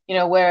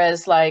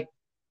 Whereas like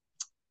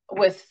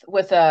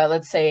with a,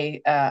 let's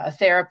say, a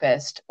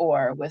therapist,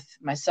 or with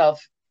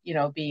myself,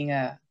 being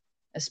a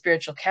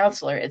spiritual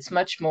counselor, it's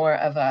much more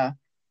of a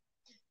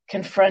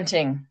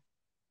confronting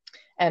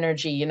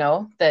energy,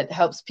 that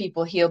helps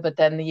people heal. But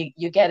then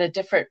you get a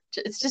different,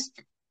 it's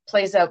just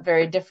plays out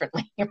very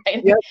differently,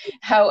 right? Yeah,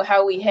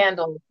 How we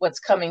handle what's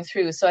coming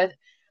through. So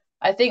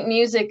I think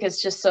music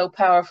is just so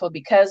powerful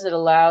because it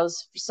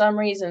allows, for some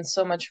reason,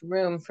 so much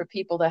room for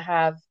people to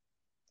have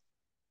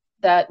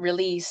that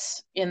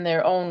release in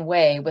their own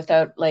way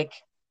without like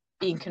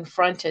being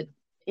confronted.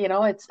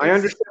 I It's,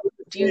 understand what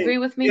do you're you saying. agree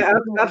with me? Yeah,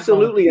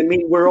 absolutely. I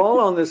mean, we're all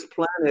on this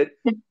planet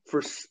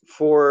for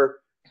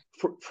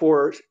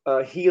for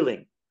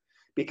healing,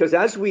 because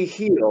as we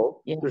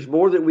heal, Yeah. there's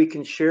more that we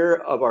can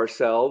share of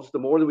ourselves, the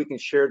more that we can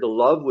share the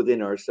love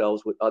within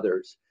ourselves with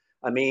others.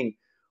 I mean,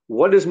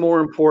 what is more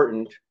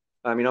important?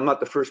 I mean, I'm not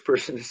the first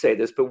person to say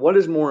this, but what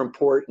is more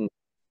important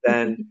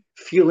than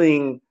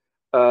feeling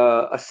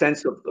a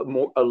sense of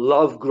a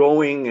love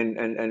growing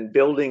and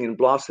building and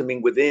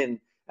blossoming within,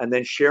 and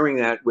then sharing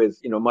that with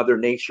Mother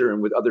Nature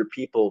and with other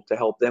people to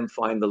help them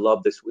find the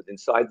love that's within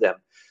inside them.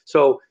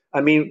 So I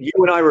mean, you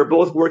and I were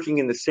both working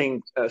in the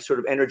same sort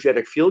of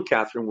energetic field,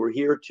 Catherine. We're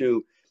here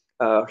to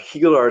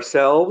heal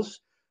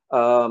ourselves,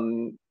 Yeah.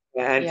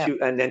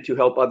 and then to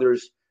help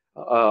others,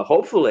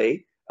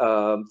 hopefully,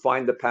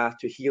 find the path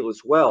to heal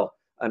as well.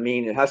 I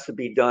mean, it has to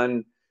be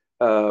done.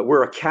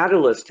 We're a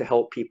catalyst to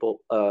help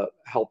people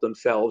help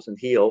themselves and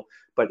heal,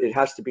 but it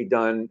has to be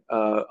done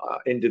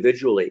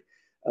individually.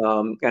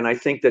 And I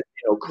think that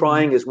Yeah.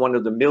 crying is one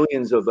of the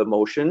millions of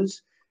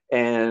emotions,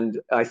 and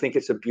I think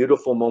it's a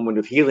beautiful moment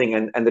of healing.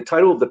 And the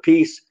title of the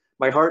piece,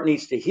 "My Heart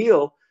Needs to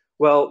Heal."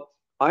 Well,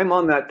 I'm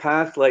on that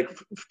path like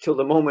till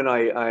the moment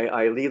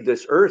I leave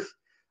this earth.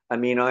 I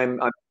mean, I'm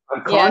Yes.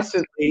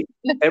 constantly,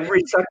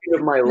 every second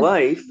of my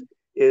life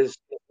is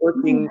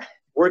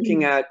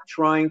working at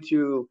trying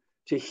to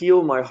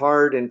heal my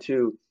heart and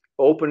to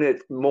open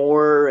it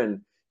more,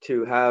 and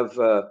to have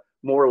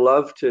more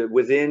love to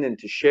within and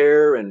to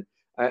share. And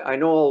I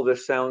know all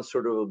this sounds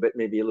sort of a bit,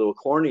 maybe a little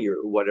corny or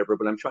whatever,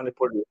 but No, I'm trying to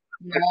put not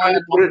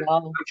it at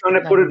all. I'm trying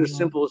to Not put at it as all.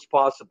 simple as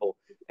possible.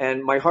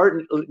 And "My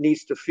Heart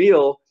Needs to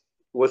Feel"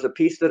 was a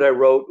piece that I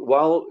wrote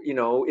while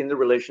in the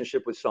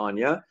relationship with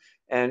Sonia,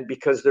 and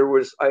because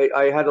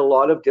I had a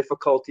lot of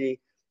difficulty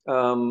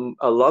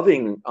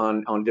loving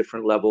on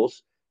different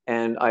levels,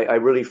 and I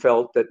really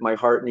felt that my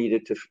heart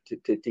needed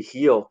to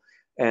heal,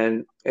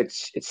 and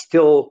it's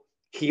still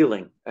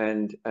healing,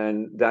 and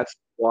that's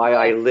why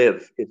I Yeah.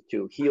 live, is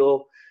to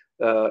heal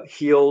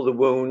the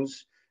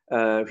wounds,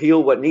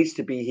 heal what needs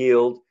to be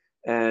healed,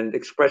 and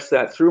express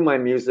that through my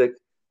music,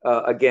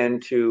 again,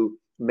 to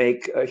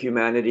make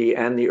humanity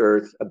and the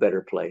earth a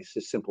better place.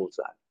 As simple as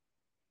that.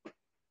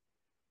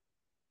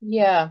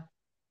 Yeah.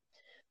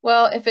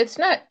 Well, if it's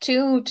not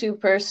too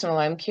personal,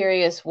 I'm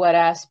curious what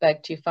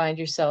aspect you find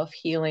yourself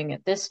healing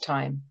at this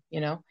time,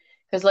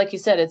 Because like you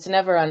said, it's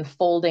never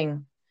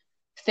unfolding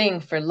thing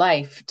for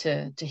life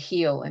to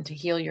heal and to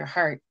heal your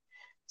heart.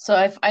 So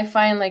I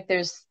find like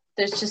there's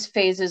just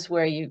phases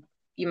where you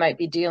might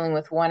be dealing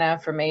with one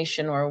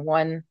affirmation or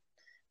one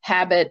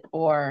habit,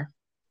 or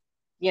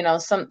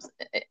some,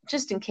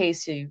 just in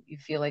case you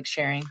feel like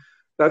sharing.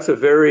 That's a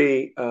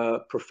very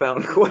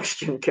profound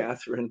question,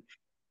 Catherine.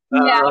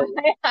 Yeah,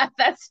 Um,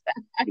 that's,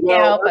 I can't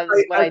well, help it.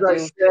 That's what as I I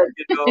do. said,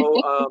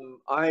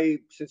 I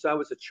since I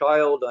was a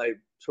child, I've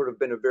sort of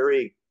been a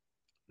very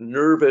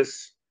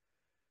nervous,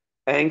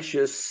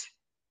 anxious,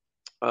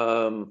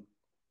 um,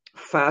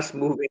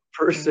 fast-moving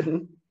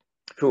person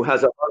who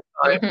has a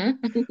Hmm.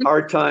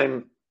 hard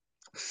time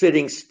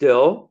sitting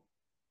still.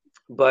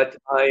 But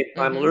I'm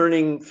Hmm.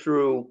 learning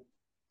through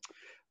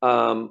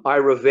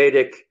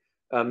Ayurvedic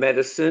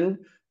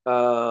medicine,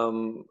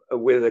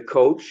 with a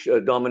coach,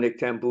 Dominic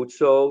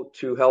Tambuzzo,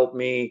 to help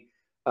me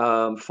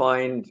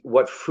find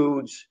what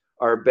foods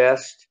are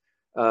best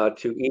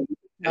to eat,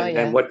 Oh and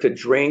yeah. what to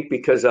drink,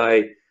 because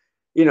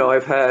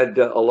I've had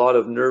a lot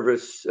of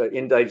nervous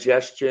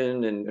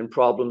indigestion and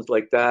problems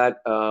like that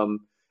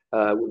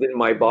within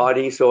my Mm.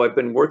 body. So I've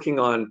been working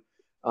on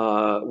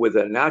with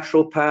a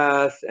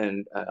naturopath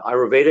and an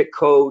Ayurvedic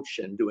coach,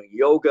 and doing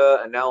yoga.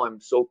 And now I'm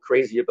so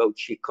crazy about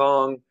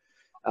Qigong,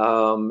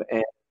 and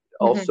Mhm.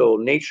 also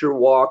nature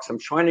walks. I'm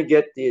trying to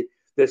get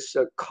this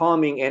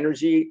calming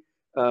energy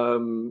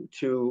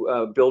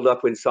to build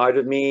up inside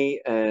of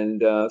me,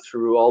 and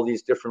through all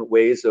these different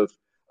ways of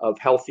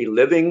healthy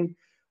living.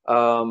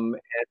 And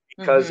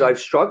because Mhm. I've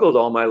struggled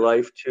all my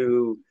life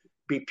to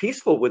be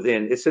peaceful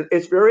within.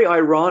 It's very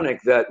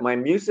ironic that my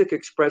music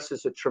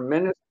expresses a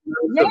tremendous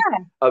amount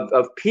Yeah.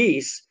 of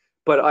peace,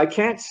 But I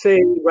can't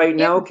say right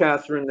Yeah. now,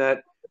 Catherine,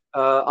 that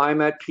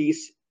I'm at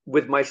peace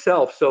with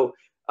myself. So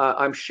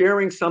I'm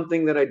sharing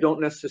something that I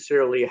don't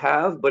necessarily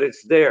have, but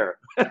it's there.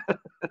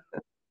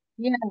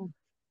 Yeah.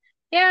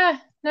 Yeah.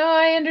 No,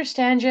 I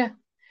understand you.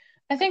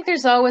 I think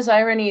there's always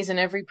ironies in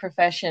every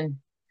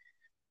profession,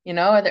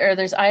 or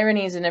there's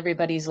ironies in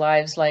everybody's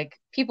lives. Like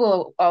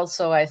people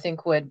also, I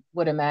think, would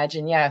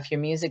imagine, yeah, if your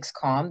music's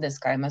calm, this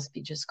guy must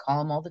be just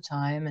calm all the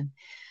time.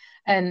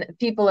 And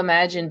people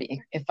imagine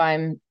if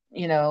I'm,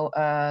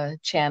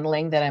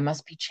 channeling, that I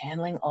must be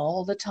channeling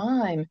all the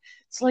time.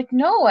 It's like,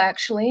 no,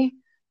 actually.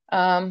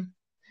 Um,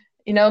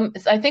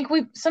 I think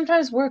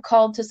sometimes we're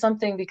called to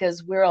something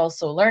because we're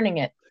also learning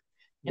it,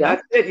 you know?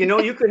 That's it.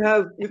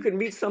 You can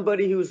meet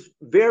somebody who's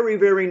very,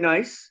 very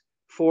nice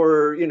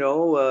for,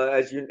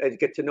 as you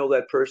get to know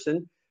that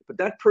person. But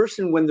that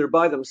person, when they're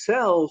by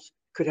themselves,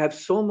 could have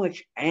so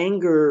much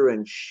anger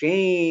and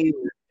shame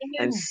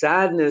and Yeah.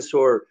 sadness,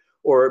 or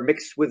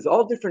mixed with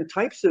all different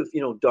types of,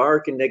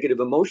 dark and negative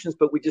emotions,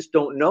 but we just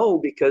don't know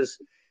because,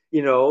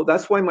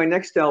 that's why my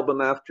next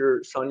album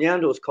after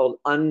Sonyando is called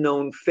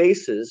Unknown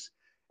Faces.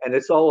 And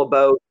it's all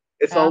about,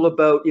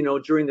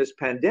 during this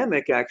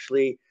pandemic,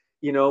 actually,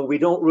 we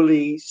don't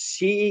really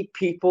see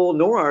people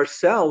nor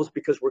ourselves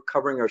because we're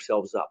covering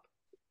ourselves up.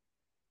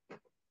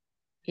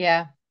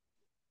 Yeah.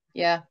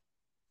 Yeah.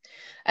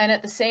 And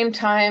at the same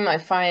time, I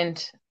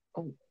find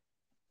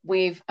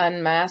we've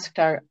unmasked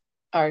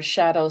our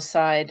shadow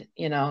side.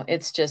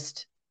 It's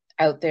just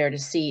out there to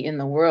see in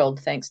the world,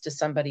 thanks to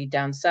somebody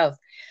down south,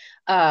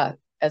 uh,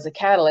 as a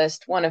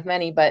catalyst, one of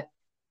many. But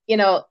you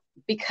know,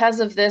 because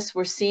of this,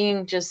 we're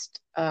seeing just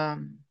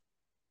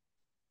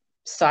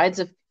sides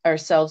of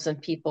ourselves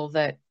and people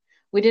that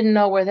we didn't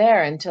know were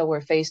there until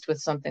we're faced with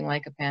something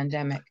like a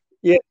pandemic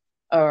Yeah.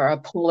 or a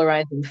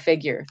polarizing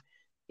figure.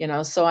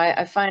 So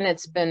I find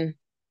it's been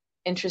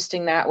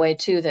interesting that way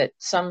too, that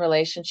some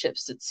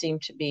relationships that seem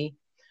to be,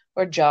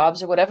 or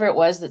jobs or whatever it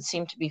was, that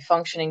seemed to be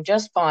functioning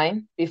just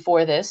fine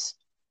before this,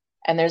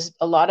 and there's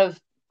a lot of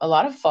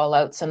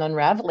fallouts and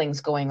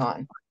unravelings going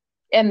on,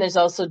 and there's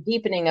also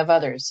deepening of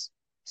others.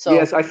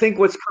 Yes, So I think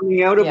what's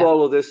coming out of yeah.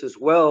 all of this as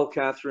well,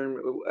 Catherine,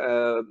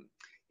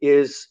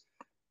 is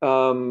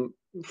um,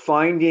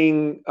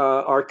 finding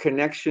our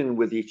connection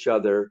with each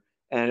other,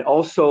 and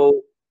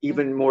also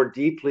even more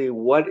deeply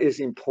what is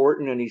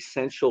important and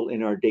essential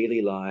in our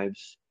daily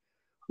lives,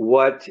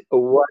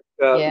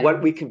 Yeah.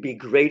 what we can be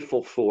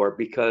grateful for,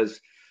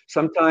 because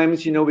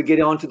sometimes we get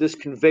onto this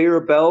conveyor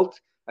belt.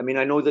 I mean,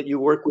 I know that you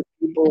work with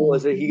people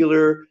as a Mhm.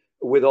 healer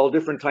with all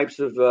different types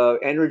of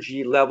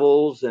energy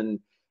levels and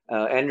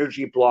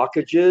energy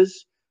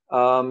blockages,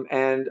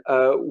 and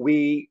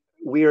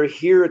we are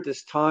here at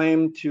this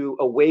time to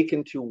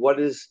awaken to what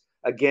is,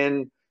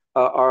 again,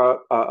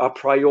 our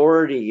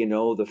priority.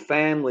 The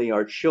family,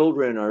 our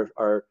children,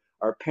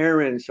 our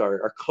parents,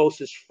 our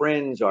closest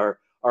friends,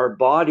 our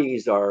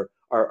bodies, our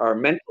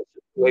mental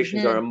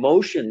situations, our Mhm.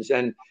 emotions.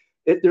 And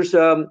there's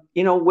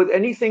with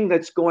anything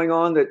that's going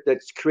on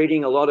that's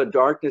creating a lot of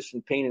darkness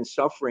and pain and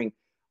suffering,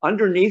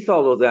 underneath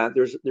all of that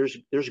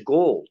there's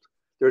gold,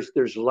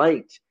 there's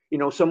light.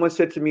 Someone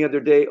said to me the other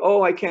day,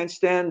 "Oh, I can't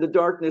stand the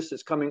darkness,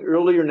 it's coming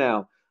earlier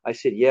now." I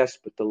said, "Yes,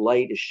 but the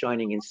light is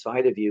shining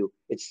inside of you.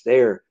 It's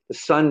there. The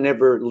sun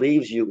never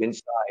leaves you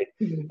inside."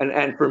 Mhm.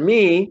 And for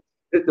me,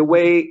 the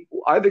way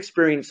I've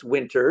experienced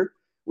winter,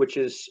 which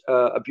is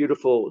a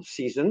beautiful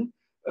season,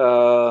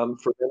 for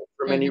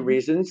many Mhm.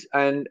 reasons,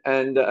 and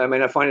I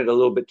mean, I find it a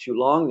little bit too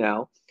long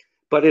now.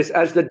 But as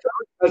the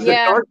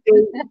Yeah. dark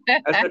days,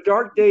 as the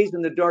dark days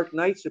and the dark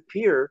nights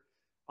appear,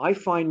 I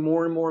find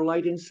more and more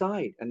light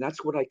inside, and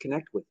that's what I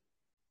connect with.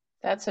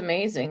 That's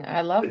amazing.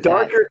 I The love that.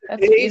 darker the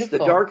That's days, the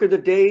beautiful. darker the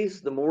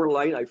days, the more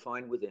light I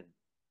find within.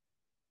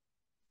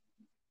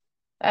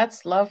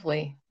 That's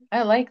lovely.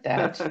 I like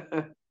that.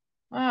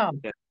 Wow.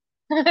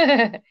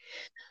 Yeah.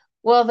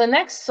 Well, the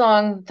next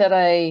song that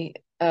I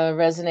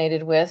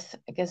resonated with,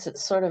 I guess it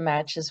sort of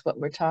matches what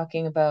we're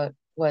talking about,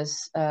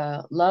 was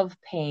Love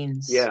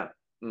Pains. Yeah.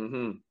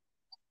 Hmm.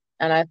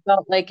 And I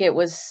felt like it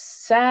was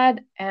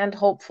sad and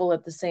hopeful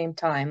at the same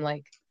time,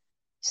 like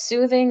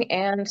soothing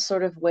and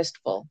sort of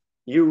wistful.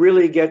 You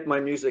really get my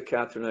music,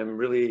 Catherine. I'm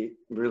really,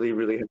 really,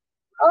 really,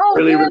 Oh,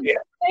 really, good. really,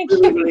 Thank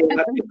really, you. really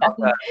happy about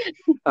that.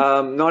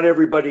 Not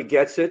everybody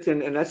gets it,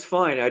 and that's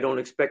fine. I don't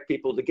expect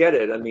people to get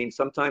it. I mean,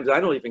 sometimes I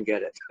don't even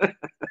get it.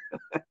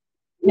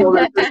 Yeah,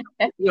 I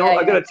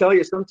got yeah. to tell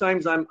you,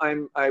 sometimes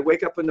I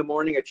wake up in the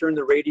morning, I turn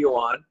the radio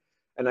on,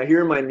 and I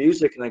hear my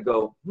music, and I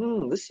go,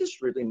 this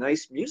is really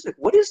nice music.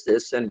 What is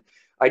this? And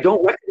I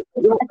don't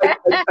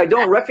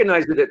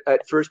recognize it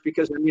at first,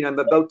 because I mean, I'm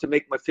about to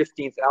make my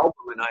 15th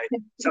album, and I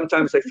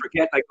sometimes I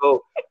forget. And I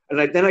go,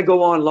 then I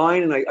go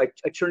online, and I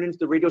turn into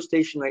the radio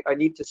station. I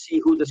need to see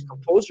who this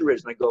composer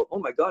is, and I go, oh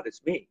my God,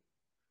 it's me.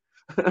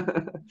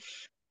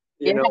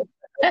 you know,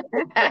 I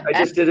Yeah.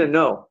 just didn't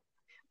know.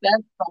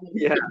 That's funny.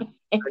 Yeah.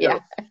 I know. Yeah.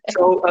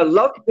 So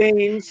love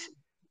pains.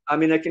 I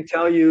mean, I can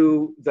tell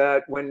you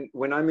that when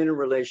I'm in a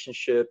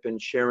relationship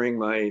and sharing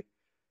my,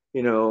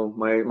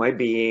 my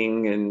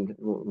being and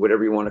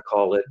whatever you want to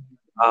call it,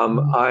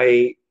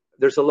 I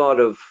there's a lot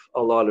of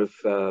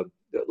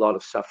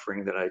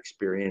suffering that I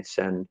experience,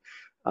 and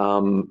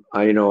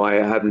I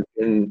haven't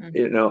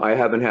been, I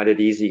haven't had it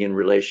easy in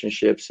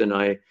relationships, and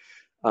I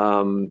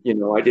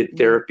did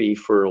therapy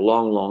for a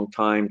long, long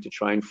time to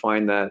try and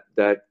find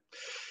that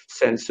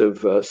sense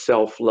of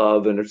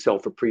self-love and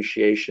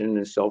self-appreciation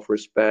and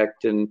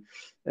self-respect and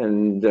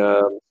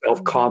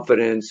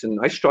self-confidence. And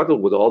I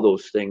struggled with all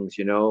those things,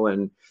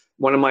 and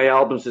one of my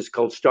albums is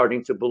called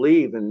Starting to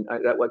Believe, and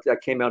that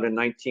came out in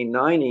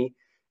 1990.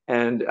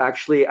 And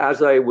actually,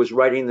 as I was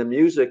writing the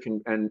music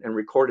and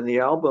recording the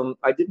album,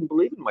 I didn't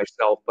believe in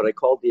myself, but I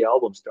called the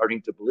album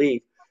Starting to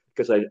Believe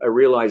because I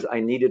realized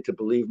I needed to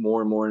believe more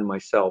and more in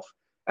myself.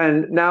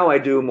 And now I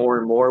do more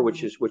and more,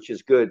 which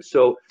is good.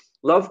 So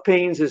Love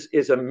Pains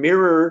is a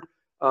mirror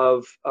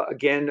of,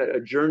 again, a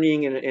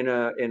journeying in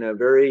a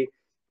very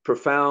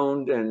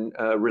profound and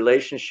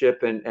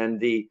relationship, and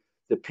the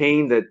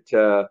pain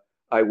that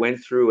I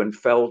went through and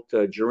felt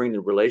during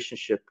the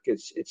relationship.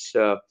 It's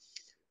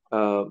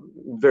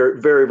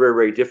very, very, very,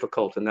 very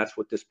difficult, and that's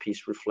what this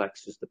piece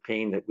reflects: is the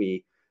pain that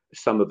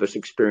some of us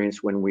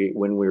experience when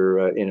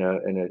we're in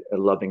a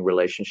loving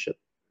relationship.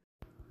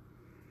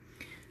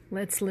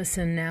 Let's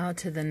listen now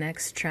to the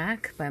next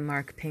track by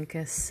Mark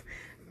Pinkus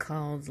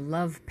called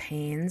Love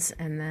Pains,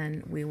 and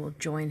then we will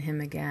join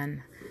him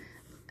again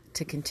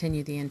to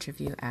continue the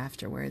interview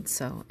afterwards.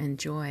 So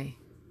enjoy.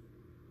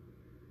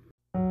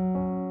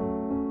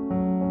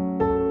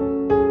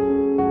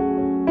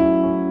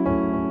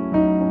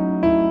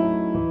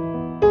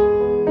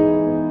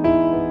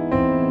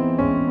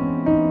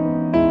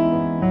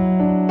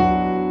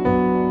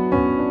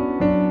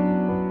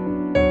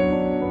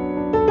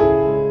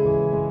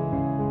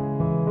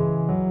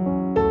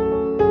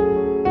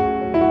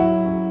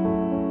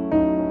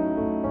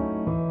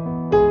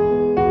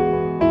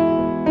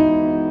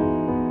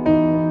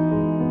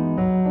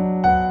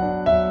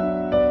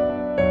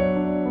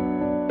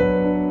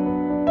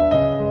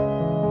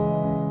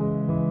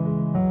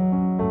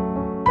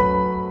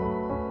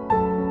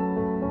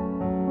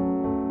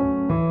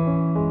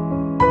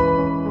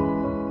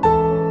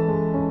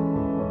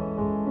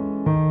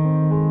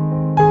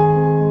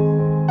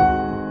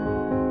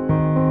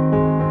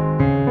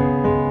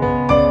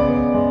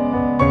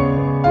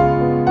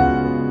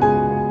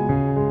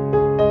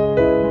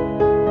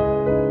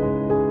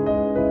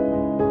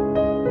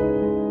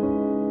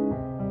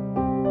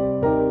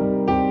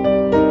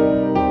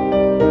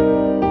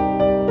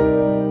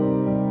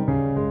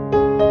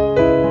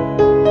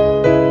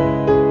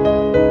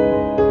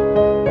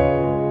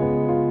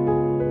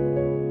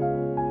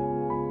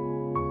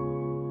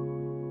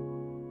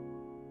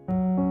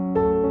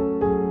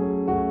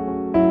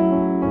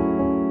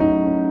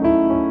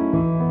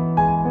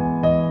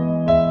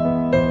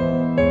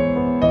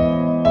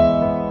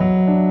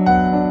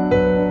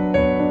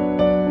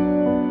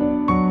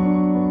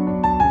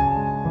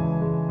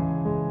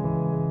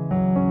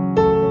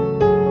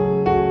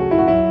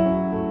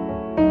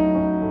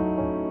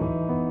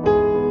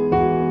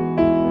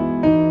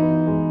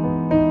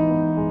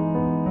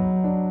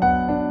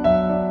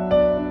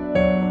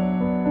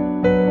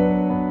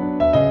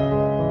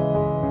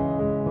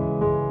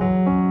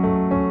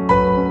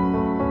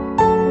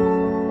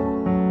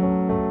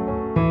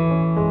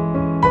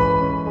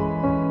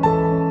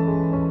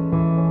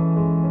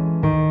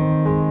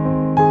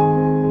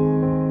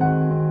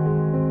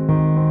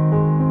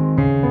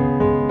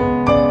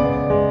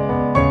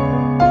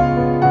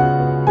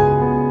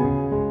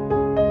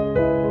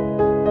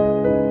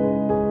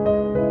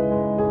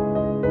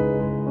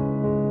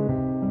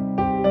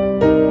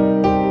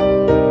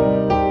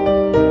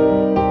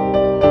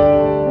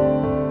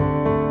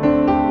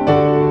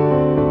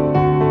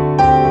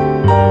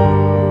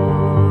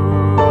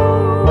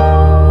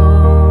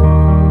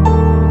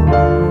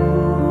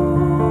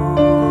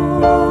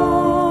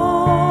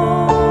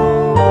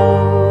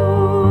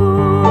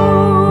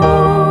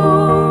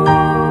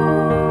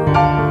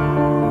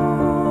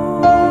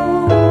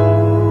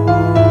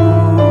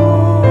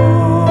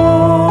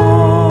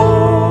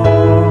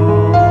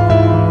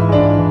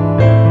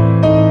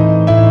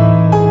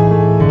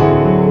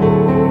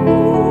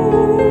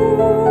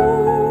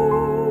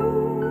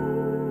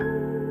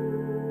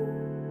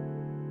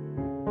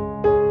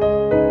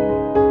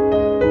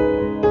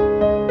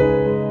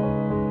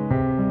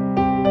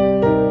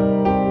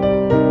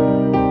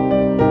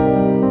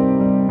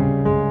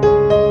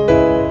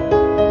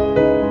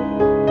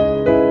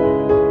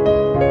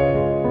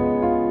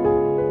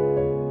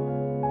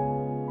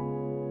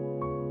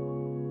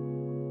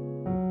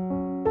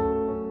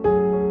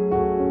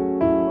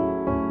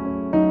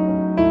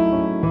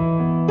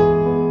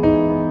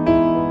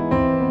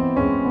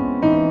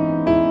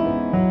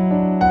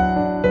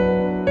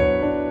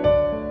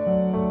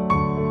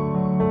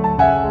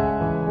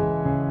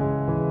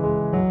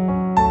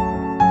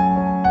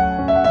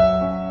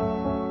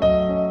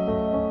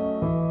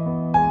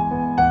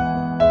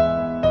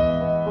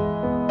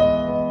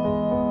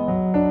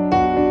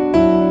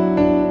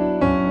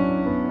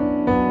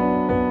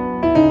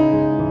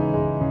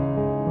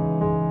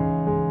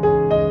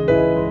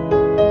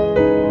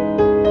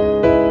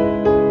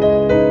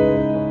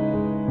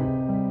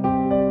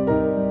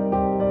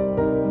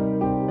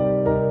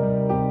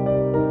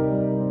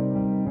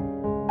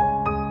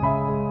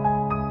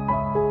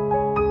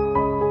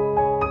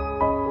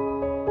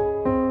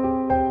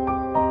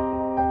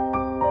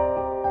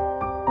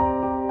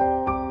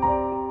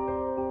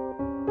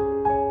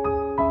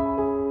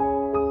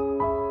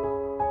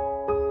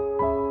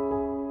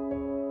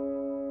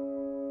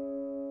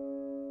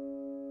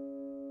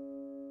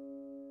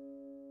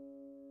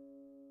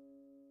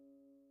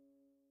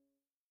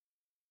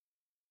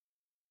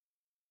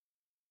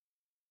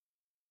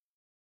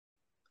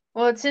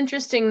 Well, it's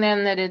interesting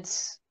then that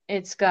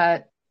it's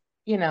got,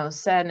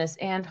 sadness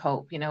and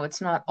hope.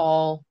 It's not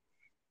all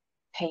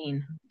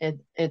pain.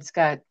 It's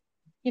got,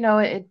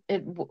 it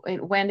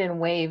went in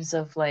waves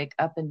of like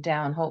up and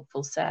down,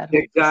 hopeful,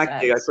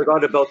 Exactly. sad. I So,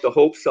 forgot about the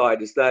hope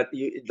side. Is that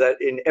that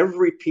in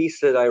every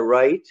piece that I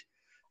write,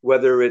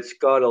 whether it's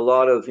got a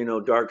lot of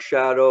dark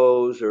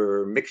shadows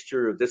or a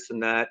mixture of this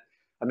and that.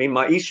 I mean,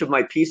 my each of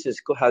my pieces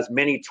has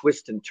many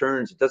twists and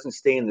turns. It doesn't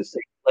stay in the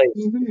same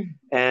place. hmm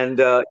And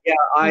yeah,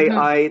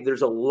 hmm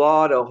there's a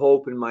lot of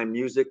hope in my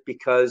music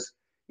because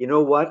you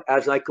know what?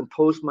 As I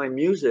compose my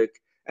music,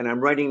 and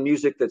I'm writing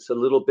music that's a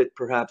little bit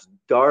perhaps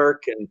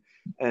dark and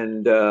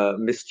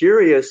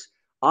mysterious,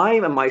 I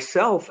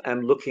myself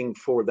am looking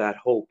for that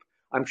hope.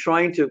 I'm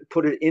trying to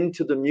put it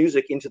into the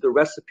music, into the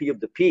recipe of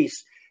the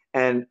piece,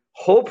 and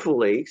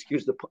hopefully,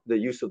 excuse the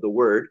use of the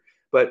word,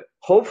 but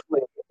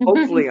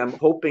hopefully, I'm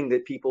hoping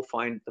that people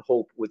find the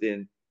hope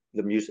within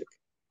the music.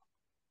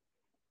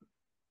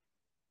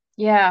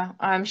 Yeah,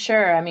 I'm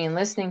sure. I mean,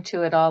 listening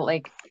to it all,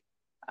 like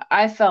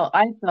I felt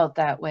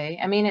that way.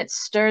 I mean, it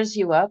stirs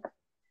you up,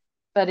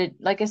 but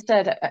like I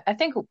said, I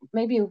think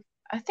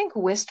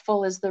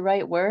wistful is the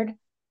right word.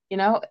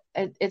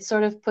 It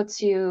sort of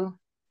puts you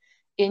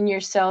in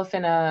yourself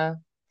in a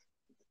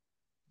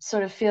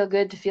sort of feel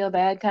good to feel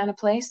bad kind of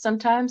place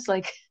sometimes,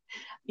 like,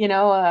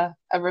 a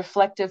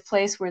reflective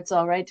place where it's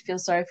all right to feel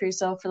sorry for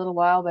yourself for a little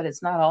while, but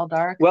it's not all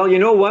dark. Well, you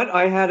know what?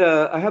 I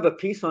have a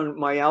piece on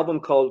my album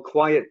called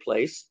Quiet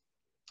Place,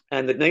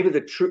 and the name of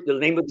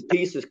the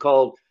piece is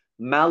called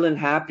Malin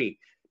Happy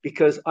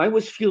because I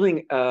was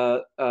feeling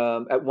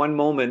at one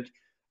moment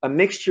a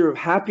mixture of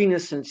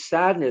happiness and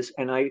sadness,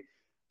 and I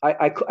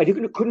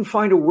couldn't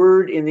find a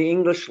word in the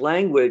English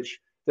language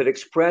that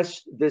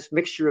expressed this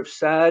mixture of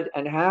sad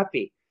and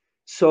happy.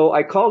 So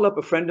I called up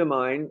a friend of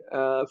mine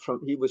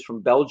he was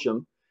from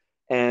Belgium,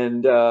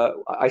 and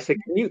I said,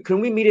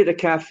 can we meet at a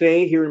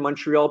cafe here in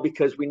Montreal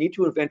because we need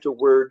to invent a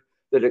word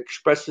that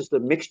expresses the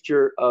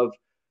mixture of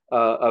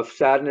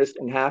sadness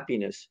and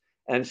happiness.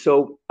 And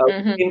so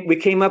hmm we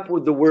came up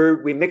with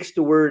we mixed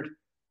the word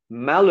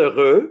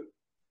malheureux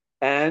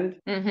and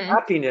hmm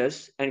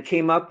happiness and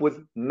came up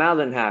with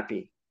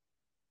malinhappy.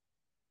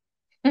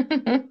 Yep.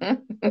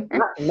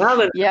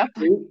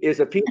 Malinhappy is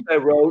a piece I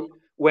wrote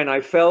when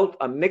I felt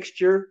a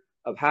mixture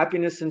of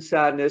happiness and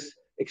sadness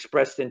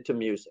expressed into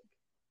music.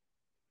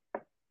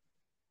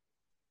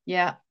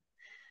 Yeah.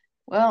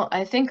 Well,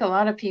 I think a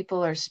lot of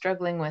people are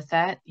struggling with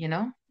that,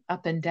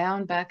 up and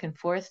down, back and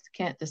forth,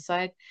 can't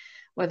decide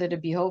whether to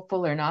be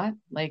hopeful or not.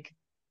 Like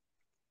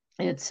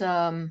it's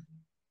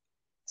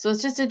so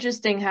it's just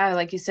interesting how,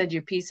 like you said,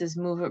 your pieces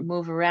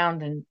move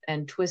around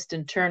and twist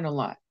and turn a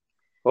lot.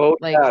 Oh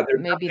Like yeah,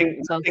 there's maybe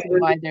that's also nothing,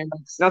 why they're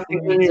like nothing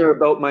stories linear or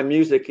about my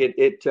music.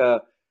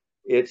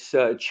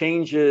 It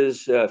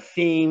changes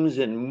themes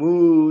and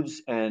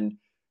moods and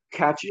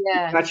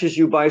yeah. catches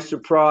you by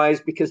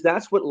surprise because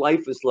that's what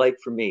life is like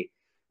for me.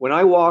 When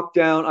I walk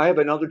down, I have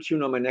another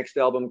tune on my next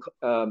album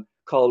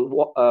called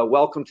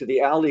 "Welcome to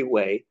the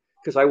Alleyway"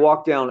 because I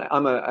walk down.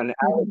 I'm Mhm.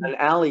 an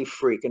alley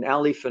freak, an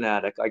alley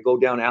fanatic. I go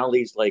down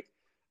alleys like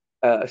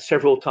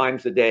several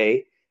times a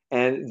day.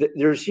 And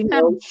there's,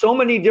 so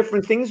many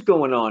different things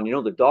going on.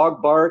 The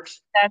dog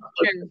barks, That's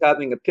true.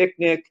 having a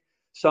picnic,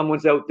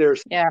 someone's out there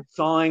Yeah.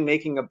 sawing,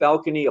 making a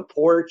balcony, a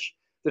porch.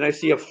 Then I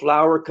see a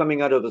flower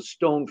coming out of a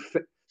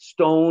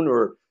stone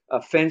or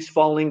a fence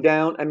falling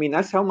down. I mean,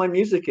 that's how my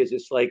music is.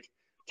 It's like,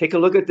 take a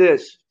look at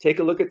this, take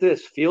a look at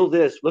this, feel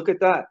this, look at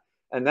that.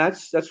 And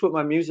that's what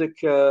my music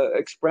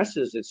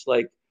expresses. It's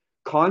like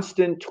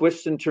constant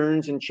twists and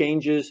turns and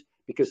changes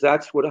because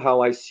that's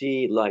how I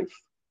see life.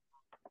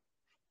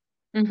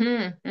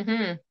 hmm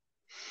hmm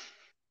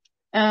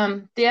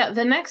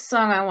the next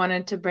song I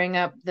wanted to bring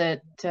up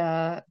that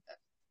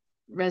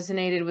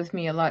resonated with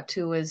me a lot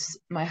too was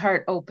 "My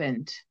Heart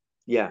Opened,"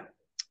 Yeah.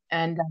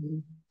 and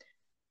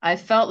I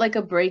felt like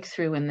a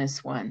breakthrough in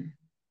this one,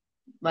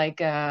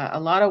 like a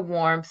lot of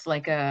warmth,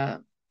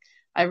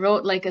 I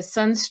wrote like a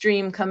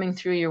sunstream coming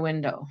through your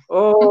window.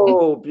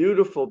 Oh,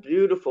 beautiful,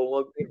 beautiful.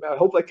 Well, I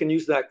hope I can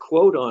use that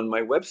quote on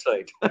my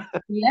website.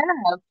 Yeah,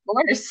 of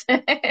course.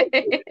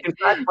 In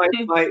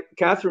fact,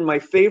 Catherine, my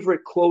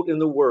favorite quote in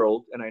the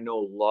world, and I know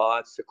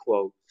lots of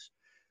quotes.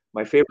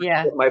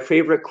 Yeah. My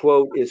favorite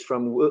quote is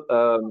from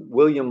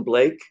William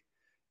Blake,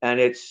 and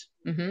it's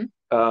hmm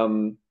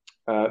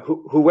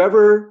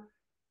whoever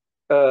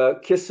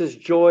kisses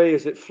joy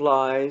as it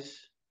flies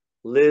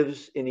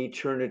lives in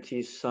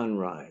eternity's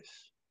sunrise.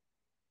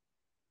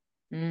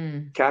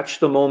 Mm, Catch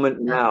the moment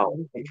that's now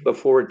beautiful.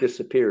 before it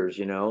disappears,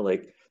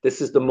 like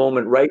this is the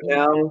moment right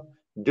Yeah. now.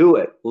 Do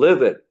it,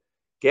 live it,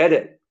 get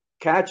it,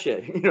 catch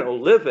it,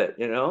 live it,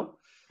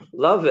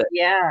 love it.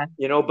 Yeah,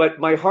 But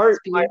it's my heart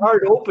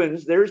beautiful.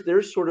 opens.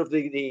 There's sort of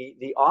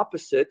the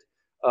opposite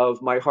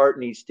of my heart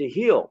needs to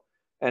heal.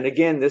 And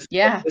again,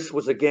 Yeah. this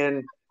was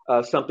again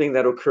something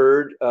that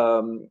occurred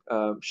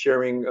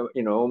sharing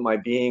my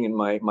being and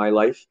my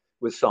life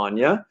with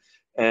Sonia,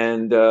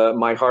 and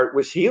my heart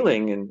was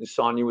healing, and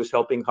Sonia was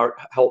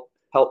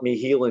help me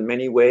heal in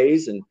many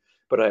ways. And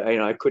but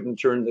I couldn't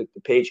turn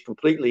the page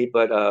completely.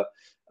 But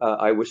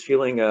I was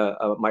feeling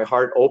my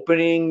heart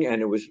opening,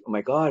 and it was, oh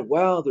my God,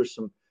 wow, there's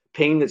some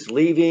pain that's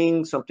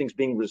leaving, something's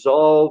being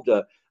resolved.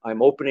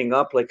 I'm opening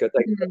up like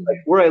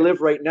where I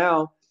live right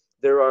now.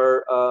 There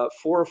are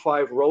 4 or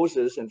 5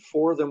 roses, and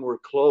 4 of them were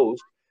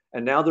closed,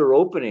 and now they're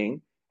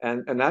opening,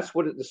 and that's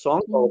what the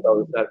song's all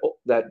about. Is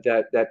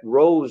that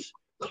rose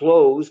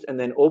closed and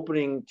then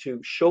opening to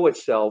show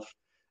itself.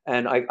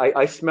 And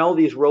I smell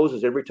these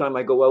roses every time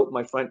I go out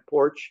my front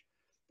porch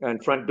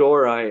and front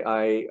door.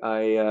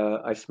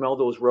 I smell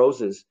those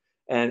roses,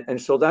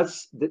 and so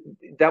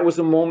that was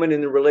a moment in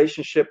the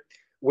relationship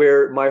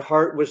where my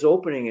heart was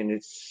opening, and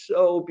it's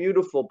so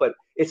beautiful. But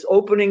it's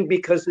opening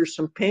because there's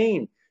some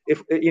pain.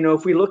 If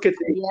we look at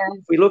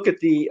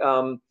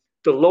the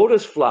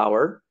lotus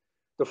flower,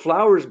 the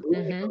flower is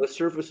blooming on the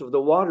surface of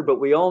the water, but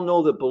we all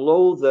know that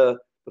below the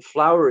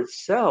flower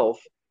itself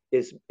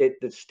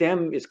the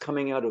stem is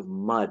coming out of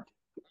mud.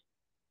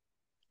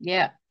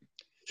 Yeah.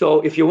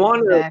 So if you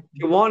want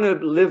to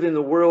live in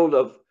the world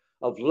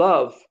of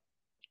love,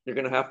 you're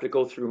going to have to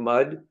go through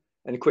mud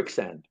and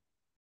quicksand.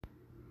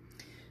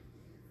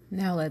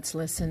 Now let's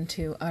listen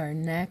to our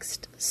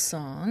next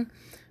song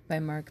by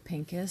Mark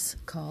Pinkus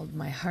called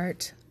My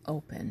Heart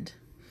Opened.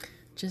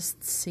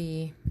 Just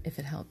see if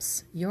it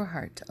helps your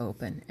heart to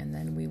open, and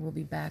then we will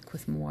be back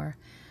with more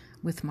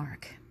with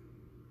Mark.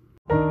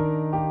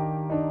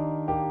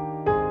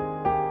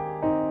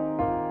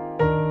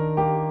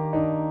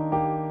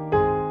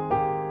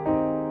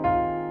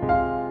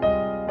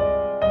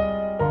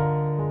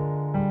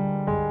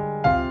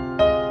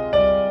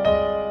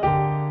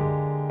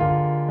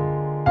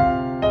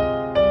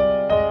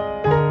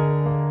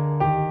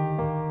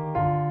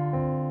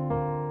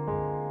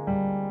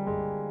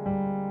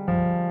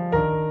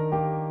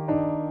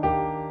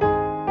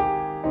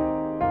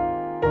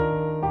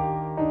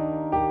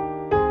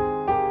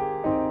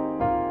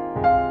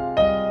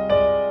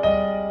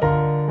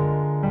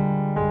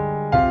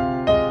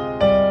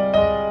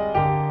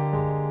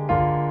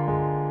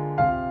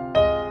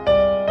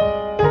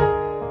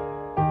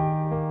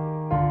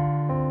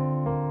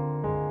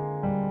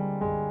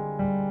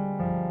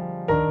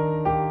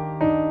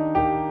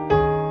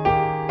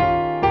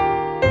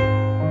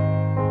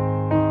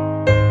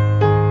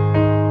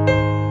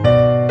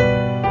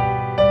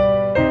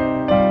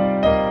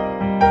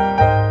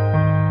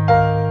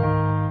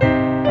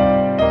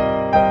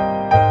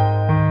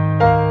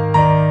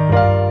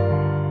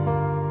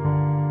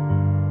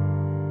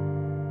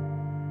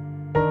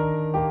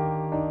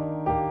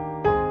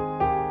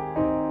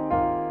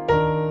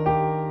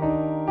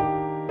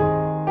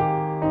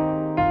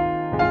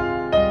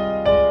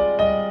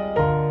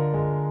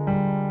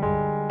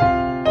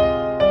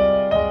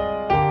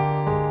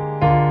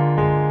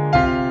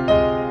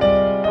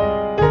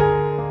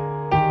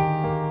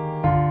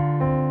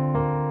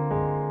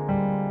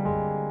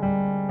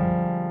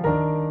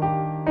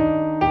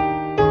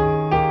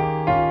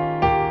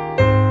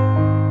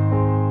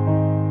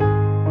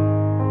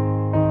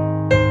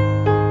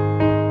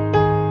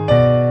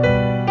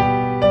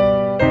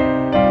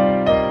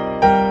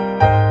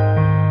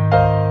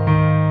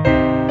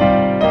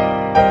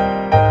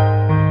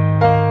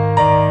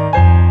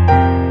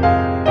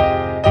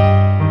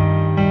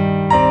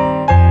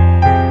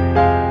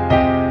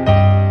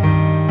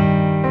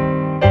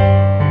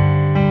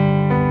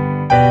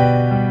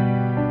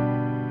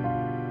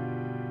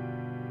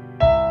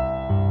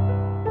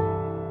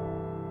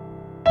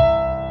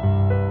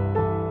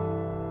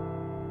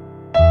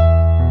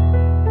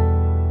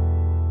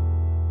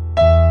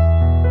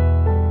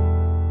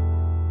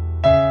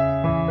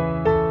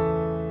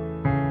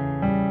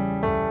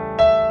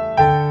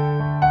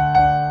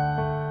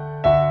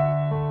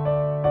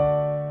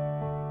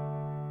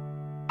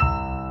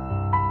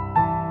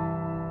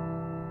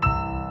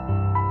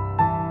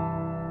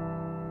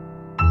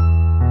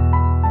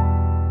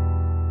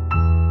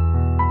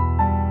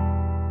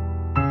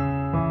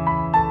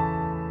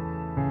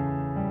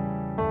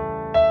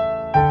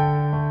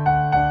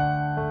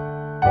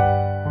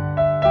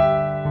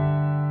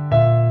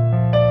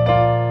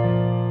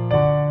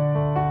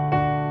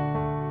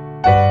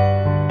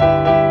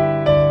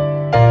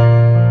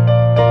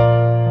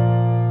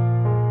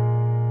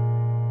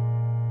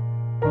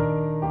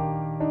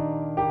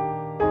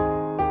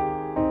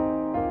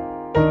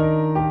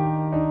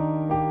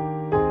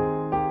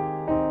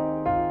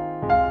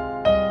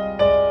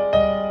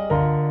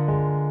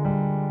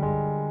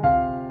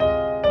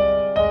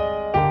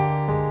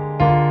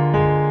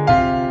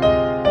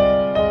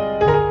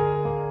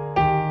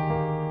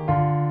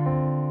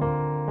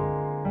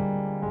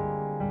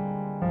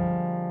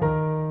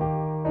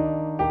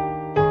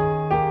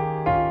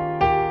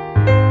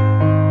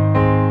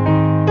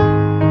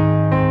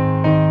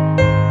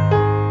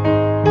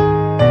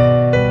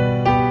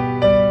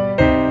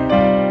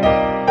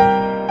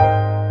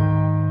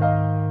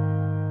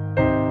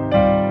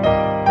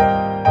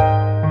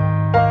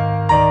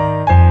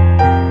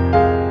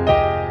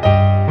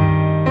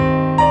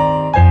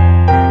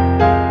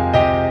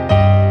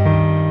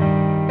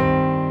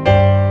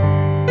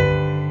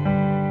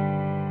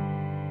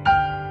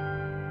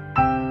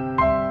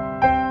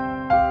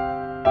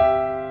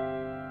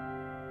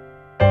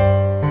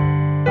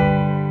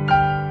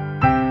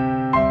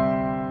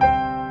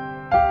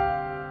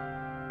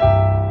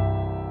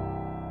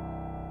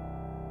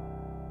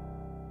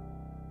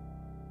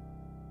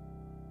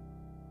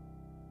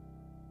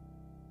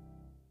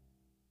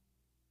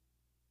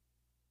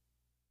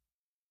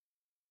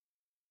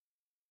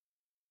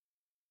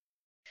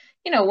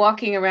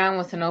 walking around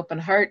with an open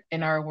heart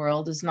in our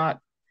world is not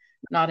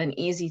an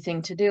easy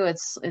thing to do.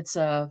 It's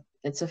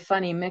a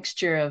funny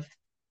mixture of,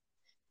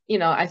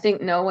 I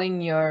think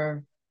knowing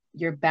your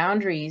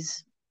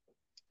boundaries,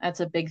 that's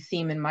a big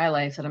theme in my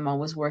life that I'm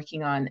always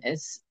working on,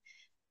 is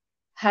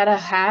how to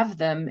have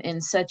them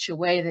in such a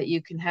way that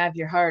you can have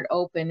your heart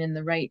open in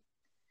the right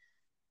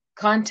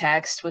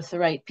context with the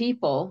right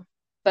people,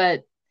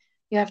 but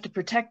you have to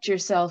protect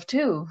yourself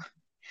too,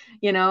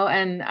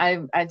 and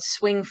I'd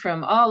swing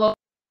from all over,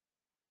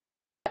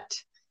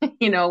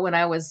 when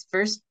I was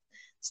first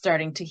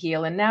starting to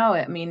heal. And now,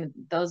 I mean,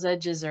 those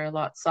edges are a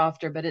lot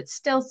softer, but it's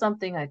still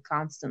something I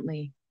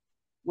constantly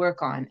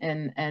work on.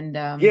 And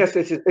Yes,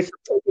 it's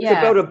yeah.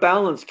 about a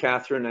balance,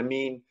 Catherine. I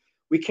mean,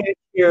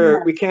 Yeah.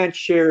 we can't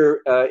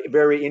share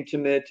very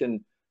intimate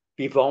and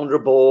be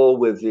vulnerable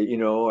with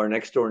our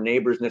next door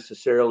neighbors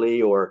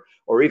necessarily, or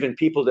even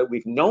people that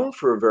we've known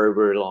for a very,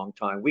 very long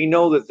time. We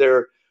know that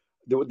there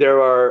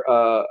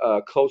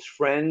are close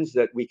friends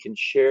that we can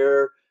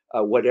share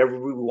whatever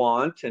we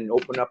want and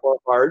open up our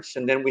hearts,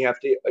 and then we have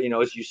to,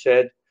 as you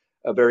said,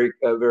 very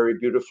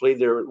beautifully,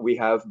 there we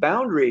have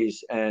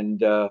boundaries,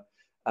 and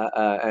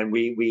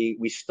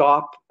we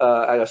stop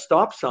at a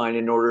stop sign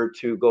in order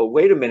to go,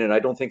 wait a minute, I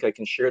don't think I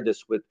can share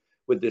this with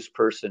this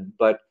person.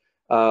 But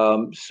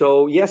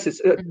so yes,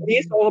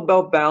 it's all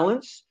about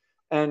balance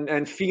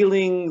and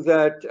feeling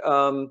that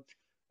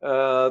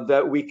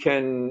that we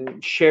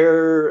can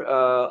share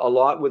a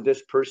lot with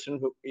this person,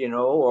 who,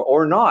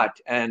 or not.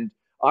 And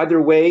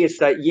either way, it's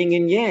that yin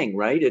and yang,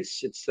 right?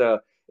 It's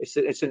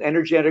an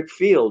energetic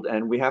field,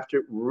 and we have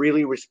to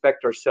really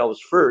respect ourselves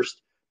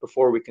first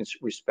before we can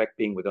respect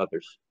being with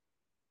others.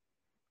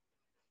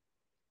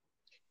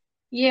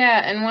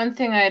 Yeah, and one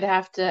thing I'd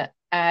have to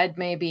add,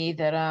 maybe,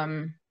 that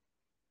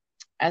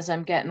as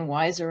I'm getting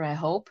wiser, I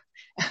hope,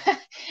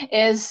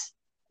 is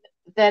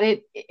that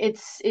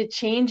it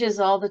changes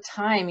all the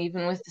time,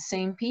 even with the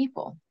same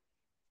people.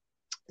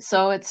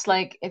 So it's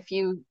like, if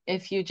you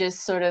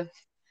just sort of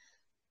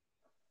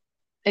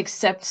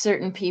accept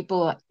certain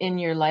people in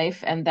your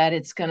life, and that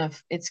it's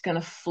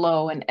gonna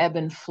flow and ebb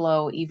and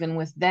flow even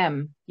with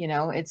them.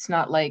 It's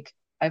not like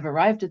I've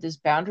arrived at this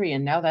boundary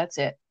and now that's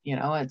it.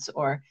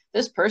 Or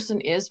this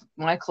person is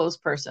my close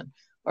person,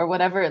 or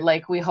whatever,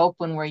 like we hope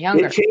when we're It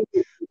younger,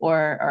 changes.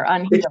 or It,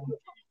 unhealed.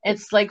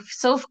 It's like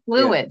so yeah,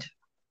 fluid,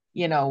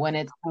 when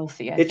it's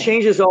healthy, I it think.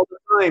 changes all the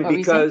time What were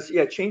you saying? because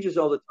yeah, it changes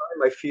all the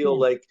time. I feel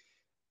Yeah. like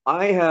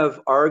I have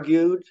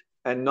argued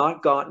and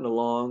not gotten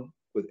along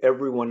with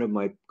every one of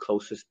my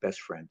closest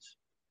best friends.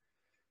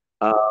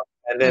 Uh,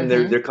 and then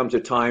there Mm-hmm. comes a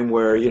time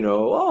where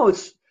oh,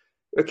 it's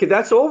okay,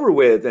 that's over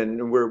with,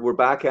 and we're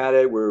back at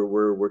it.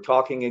 We're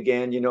talking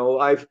again.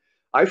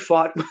 I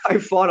fought I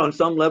fought on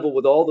some level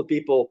with all the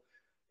people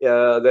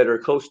that are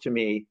close to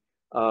me,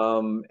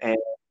 and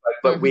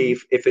but Mm-hmm.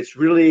 if it's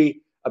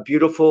really a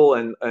beautiful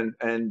and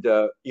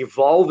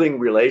evolving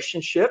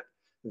relationship,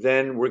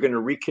 then we're going to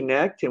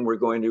reconnect and we're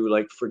going to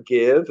like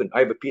forgive. And I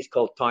have a piece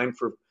called Time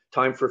for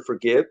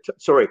Forgive.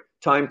 Sorry,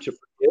 Time to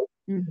Forgive.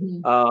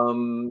 Mm-hmm.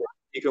 Um,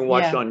 you can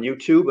watch Yeah. on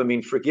YouTube. I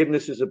mean,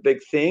 forgiveness is a big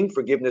thing.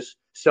 Forgiveness,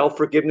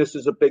 self-forgiveness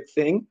is a big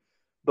thing.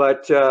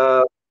 But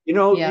Yeah.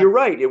 you're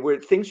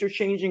right. Things are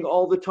changing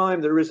all the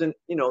time. There isn't,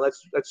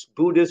 that's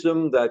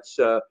Buddhism. That's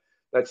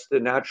the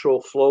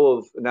natural flow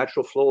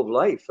of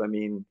life. I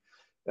mean,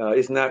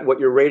 isn't that what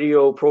your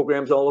radio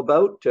program's all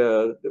about?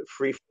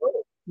 Free flow.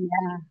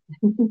 Yeah.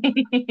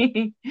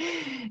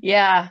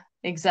 Yeah,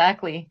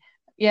 exactly.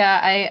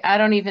 Yeah, I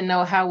don't even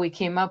know how we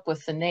came up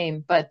with the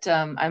name, but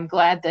I'm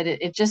glad that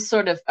it just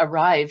sort of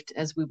arrived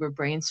as we were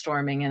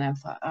brainstorming, and I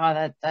thought,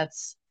 oh,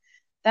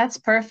 that's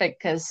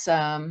perfect, because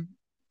and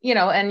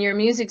your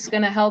music's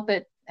going to help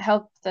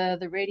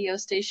the radio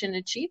station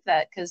achieve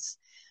that, because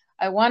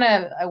I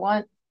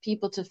want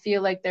people to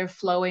feel like they're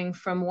flowing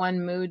from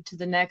one mood to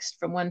the next,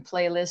 from one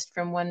playlist,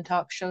 from one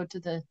talk show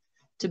to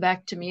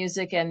back to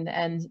music, and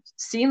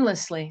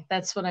seamlessly.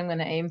 That's what I'm going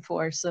to aim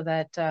for, so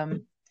that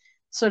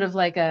sort of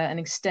like an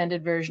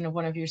extended version of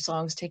one of your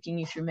songs, taking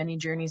you through many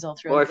journeys all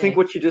Well, throughout I the think day.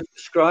 what you just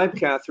described,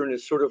 Catherine,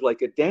 is sort of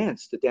like a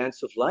dance, the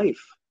dance of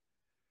life.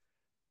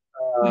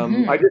 I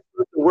Mm-hmm. just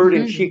the word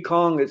in Mm-hmm.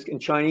 Qigong is in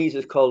Chinese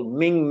is called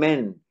Ming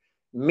Men.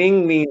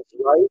 Ming means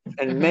life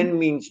and Mm-hmm. Men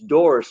means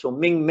door. So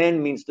Ming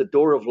Men means the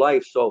door of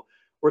life. So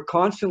we're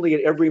constantly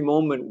at every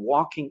moment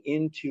walking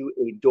into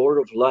a door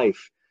of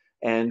life,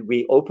 and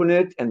we open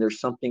it and there's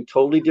something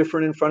totally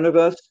different in front of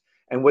us.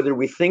 And whether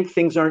we think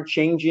things aren't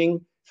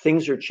changing,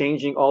 things are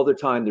changing all the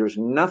time. There's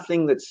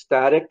nothing that's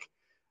static.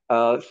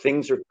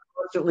 Things are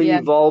constantly Yeah.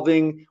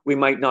 evolving. We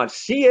might not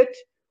see it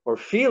or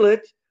feel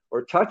it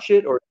or touch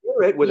it or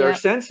hear it with our Yeah.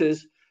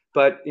 senses,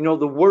 but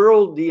the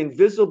world, the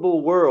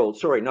invisible world,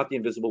 sorry, not the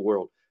invisible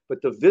world,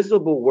 but the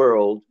visible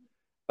world,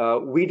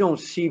 we don't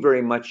see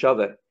very much of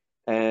it.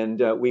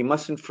 And we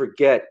mustn't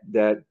forget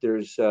that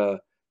there's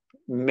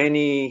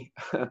many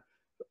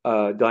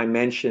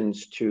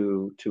dimensions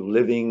to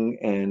living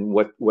and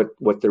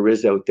what there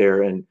is out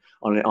there, and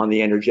on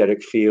the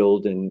energetic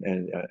field,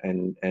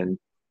 and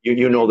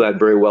You know that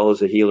very well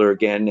as a healer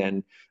again,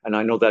 and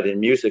I know that in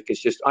music.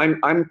 It's just I'm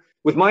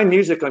with my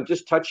music, I'm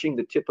just touching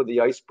the tip of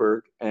the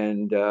iceberg,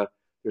 and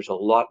there's a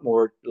lot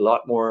more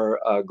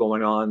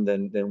going on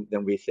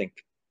than we think.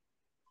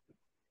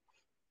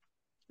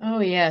 Oh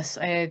yes,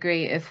 I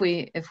agree. If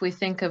we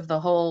think of the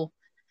whole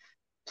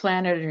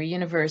planet or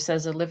universe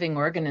as a living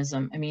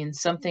organism, I mean,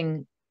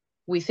 something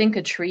we think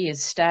a tree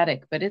is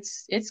static, but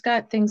it's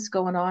got things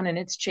going on and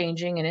it's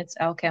changing and it's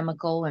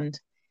alchemical, and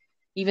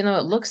even though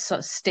it looks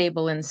so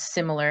stable and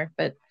similar,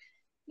 but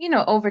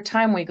over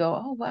time we go,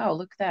 oh wow,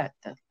 look that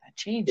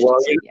changed. Well,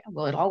 It's like, yeah,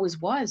 well, it always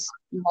was,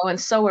 and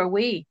so are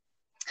we.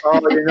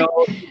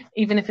 oh,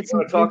 Even if it's you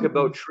want to talk invisible.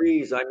 about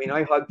trees? I mean,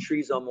 I hug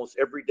trees almost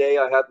every day.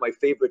 I have my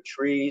favorite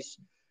trees.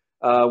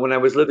 When I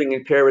was living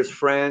in Paris,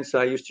 France,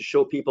 I used to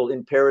show people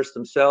in Paris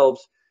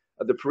themselves,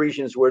 the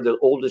Parisians, where the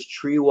oldest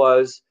tree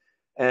was.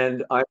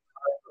 And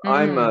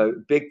I'm Mm, a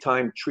big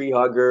time tree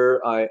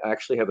hugger. I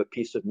actually have a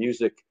piece of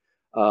music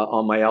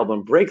on my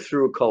album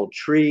Breakthrough called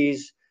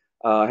Trees.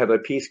 I have a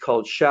piece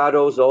called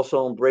Shadows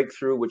also on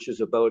Breakthrough, which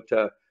is about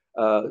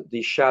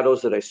the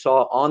shadows that I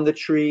saw on the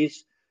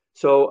trees.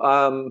 So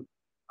I'm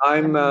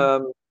mm,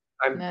 um,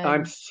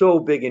 I'm nice. so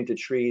big into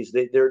trees.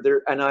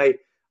 They're and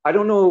I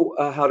don't know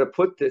how to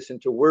put this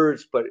into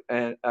words, but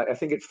and I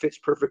think it fits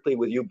perfectly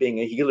with you being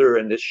a healer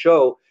in this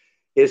show.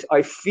 Is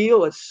I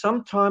feel at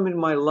some time in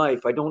my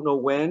life, I don't know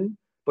when,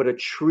 but a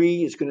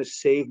tree is going to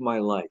save my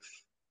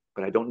life,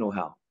 but I don't know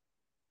how.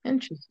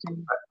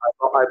 Interesting.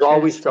 I've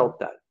always Interesting. felt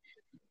that.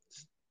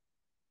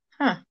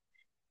 Huh.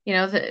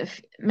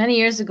 Many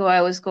years ago,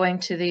 I was going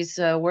to these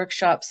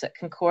workshops at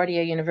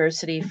Concordia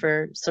University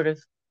for sort of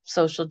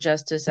social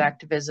justice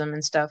activism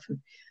and stuff. And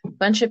a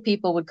bunch of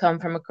people would come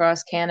from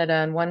across Canada,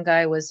 and one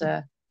guy was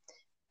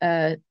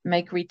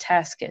Mike Reed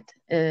Taskett,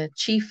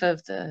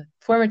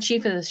 former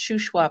chief of the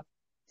Shuswap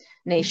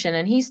Nation,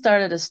 and he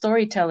started a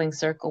storytelling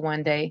circle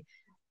one day.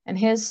 And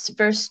his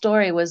first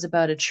story was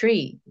about a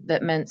tree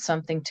that meant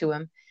something to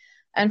him.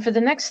 And for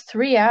the next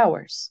 3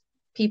 hours,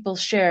 people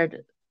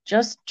shared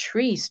just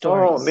tree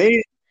Oh, stories,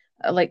 amazing.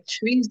 like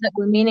trees that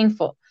were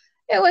meaningful.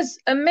 It was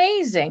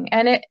amazing.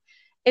 And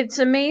it's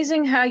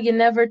amazing how you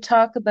never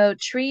talk about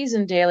trees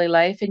in daily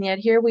life, and yet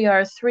here we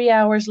are 3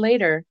 hours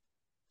later,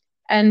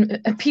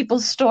 and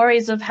people's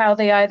stories of how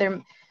they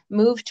either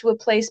moved to a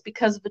place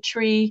because of a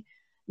tree,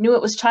 knew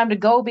it was time to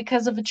go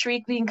because of a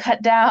tree being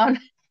cut down,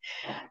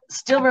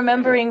 still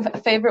remembering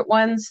favorite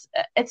ones.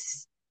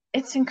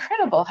 It's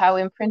incredible how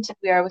imprinted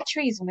we are with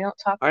trees, and we don't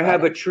talk I about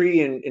have a it.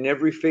 tree in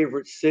every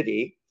favorite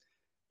city,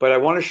 but I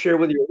want to Wow. share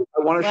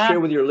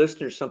with your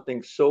listeners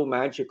something so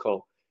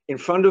magical. In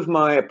front of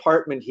my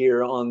apartment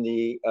here on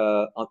the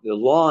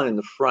lawn in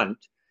the front,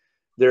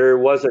 there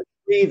was a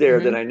tree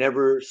there that Mm-hmm. I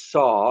never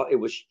saw. It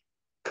was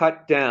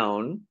cut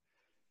down,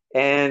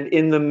 and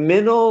in the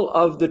middle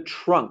of the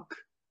trunk,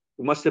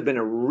 it must have been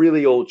a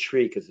really old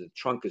tree because the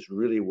trunk is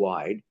really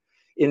wide.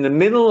 In the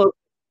middle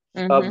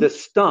of Mm-hmm. the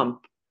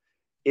stump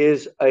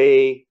is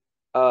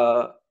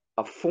uh,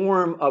 a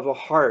form of a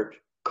heart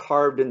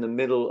carved in the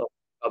middle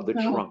of the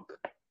Oh, trunk.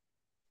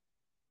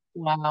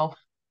 wow.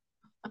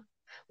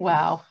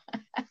 Wow.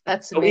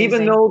 That's So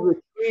even amazing. though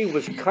the tree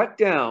was cut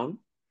down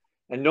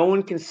and no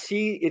one can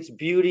see its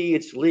beauty,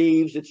 its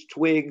leaves, its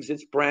twigs,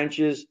 its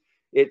branches,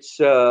 its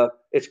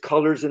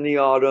colors in the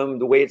autumn,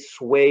 the way it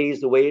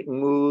sways, the way it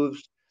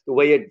moves, the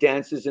way it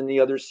dances in the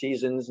other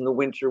seasons, in the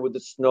winter with the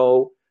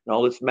snow and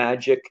all its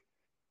magic,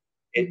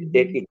 Mm-hmm.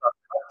 it got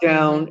cut Mm-hmm.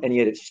 down and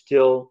yet it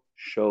still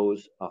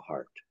shows a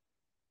heart.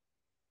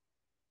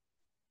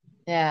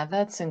 Yeah,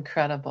 that's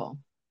incredible.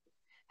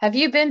 Have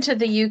you been to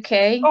the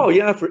UK? Oh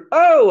yeah,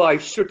 oh I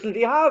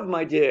certainly have,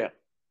 my dear.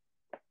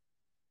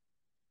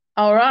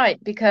 All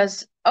right,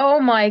 because oh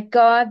my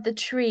God, the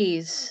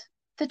trees.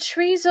 The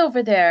trees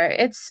over there.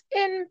 It's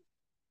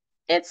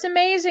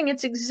amazing.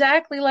 It's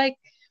exactly like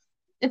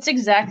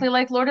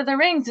Lord of the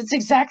Rings. It's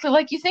exactly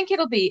like you think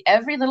it'll be.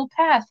 Every little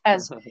path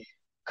has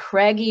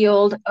craggy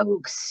old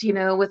oaks,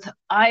 with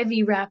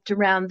ivy wrapped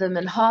around them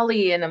and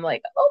holly, and I'm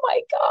like, "Oh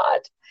my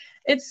God."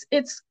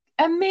 It's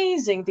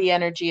amazing, the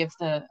energy of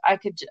the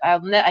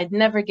I'd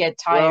never get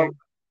Well, tired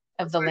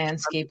of the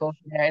landscape over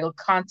there. It'll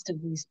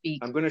constantly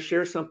speak. I'm going to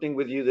share something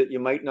with you that you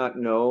might not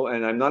know,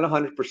 and I'm not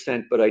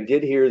 100%, but I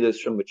did hear this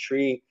from a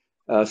tree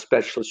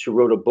specialist who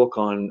wrote a book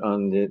on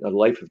the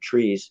life of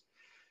trees.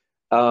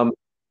 Um,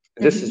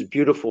 this is Hmm.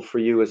 beautiful for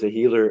you as a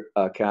healer,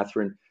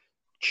 Catherine.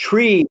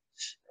 Trees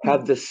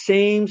have the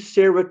same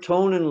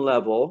serotonin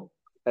level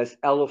as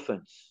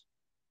elephants.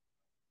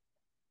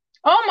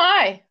 Oh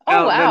my.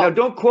 Oh Now, wow.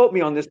 don't quote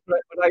me on this, but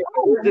I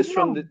Oh heard this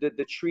from wow.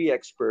 the tree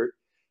expert.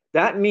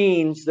 That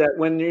means that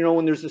when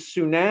there's a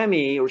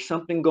tsunami or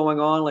something going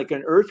on, like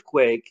an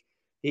earthquake,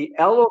 the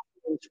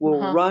elephants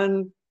will Uh-huh.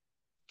 run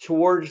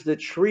towards the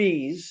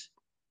trees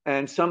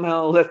and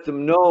somehow let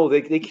them know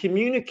they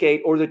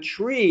communicate, or the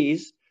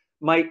trees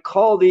might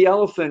call the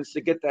elephants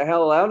to get the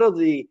hell out of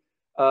the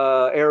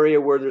area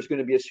where there's going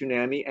to be a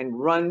tsunami and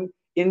run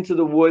into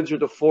the woods or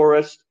the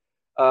forest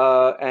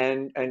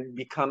and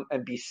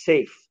be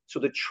safe. So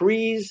the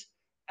trees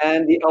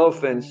and the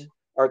elephants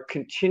Wow. are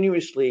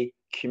continuously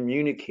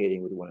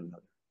communicating with one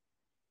another.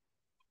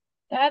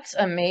 That's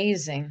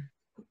amazing.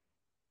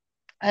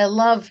 I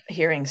love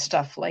hearing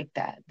stuff like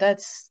that.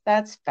 That's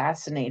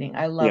fascinating.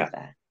 I Yeah. love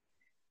that.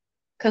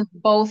 Because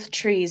both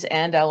trees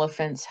and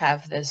elephants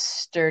have this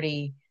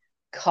sturdy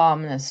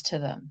calmness to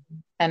them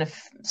and a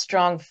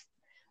strong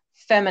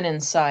feminine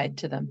side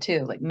to them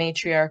too, like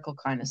matriarchal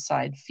kind of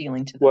side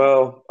feeling to them.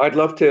 Well, I'd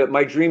love to.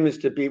 My dream is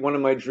to be. One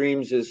of my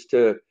dreams is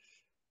to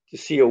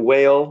see a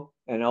whale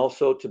and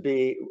also to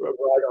be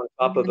right on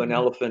top of an Mhm.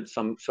 elephant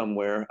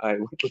somewhere. I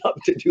would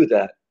love to do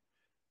that.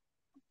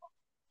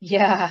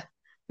 Yeah,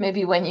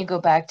 maybe when you go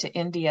back to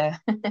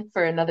India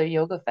for another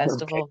yoga Okay.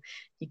 festival,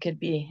 you could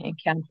be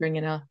encountering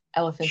an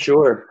elephant.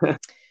 Sure.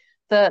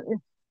 The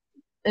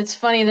It's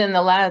funny then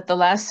the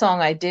last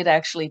song I did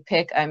actually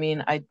pick, I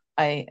mean,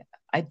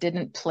 I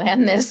didn't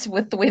plan this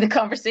with the way the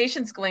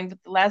conversation's going,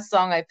 but the last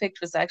song I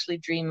picked was actually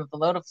Dream of the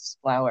Lotus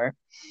Flower.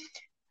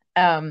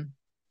 Um,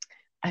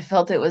 I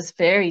felt it was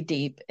very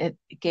deep. It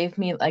gave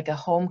me like a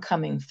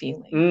homecoming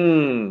feeling,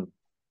 Mm.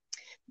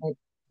 like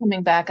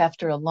coming back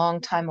after a long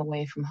time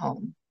away from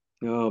home.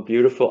 Oh,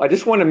 beautiful. I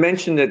just want to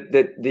mention that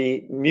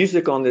the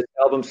music on this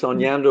album,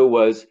 Sonyando,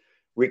 was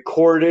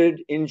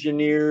recorded,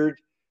 engineered,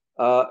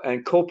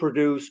 and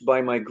co-produced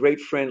by my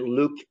great friend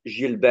Luc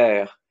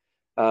Gilbert,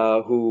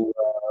 who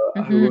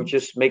Mm-hmm.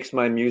 just makes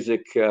my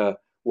music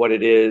what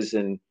it is,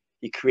 and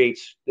he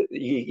creates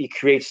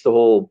the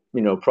whole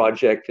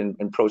project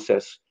and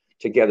process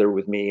together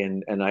with me,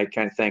 and I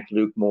can't thank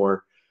Luc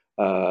more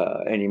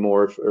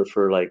anymore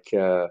for like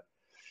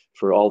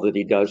for all that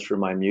he does for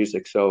my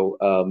music. So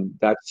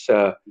that's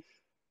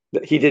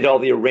he did all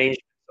the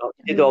arrangements.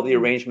 He did all the Mm-hmm.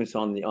 arrangements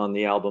on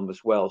the album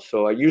as well.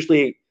 So I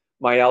usually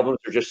my albums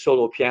are just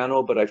solo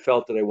piano, but I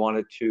felt that I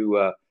wanted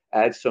to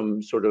add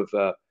some sort of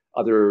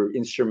other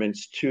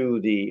instruments to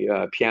the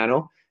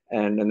piano,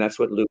 and that's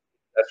what Luke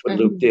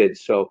Mm-hmm. did.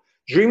 So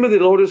Dream of the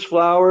Lotus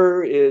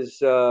Flower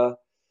is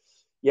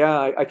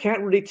yeah, I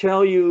can't really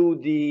tell you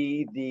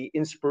the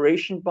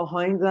inspiration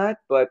behind that,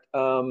 but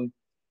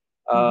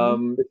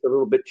Mm-hmm. it's a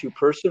little bit too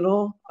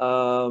personal.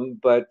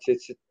 But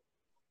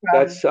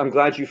Um, I'm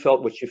glad you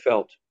felt what you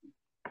felt.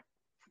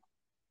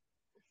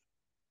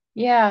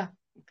 yeah.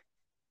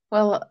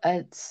 Well,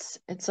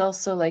 it's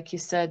also like you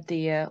said,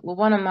 the well,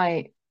 one of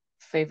my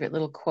favorite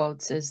little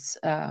quotes is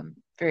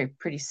very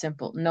pretty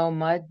simple. No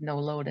mud, no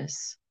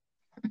lotus.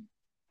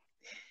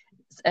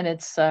 And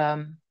it's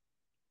how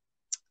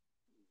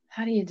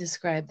do you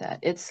describe that?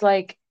 It's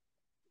like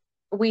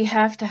we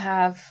have to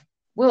have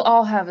we'll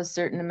all have a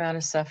certain amount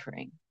of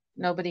suffering.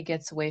 Nobody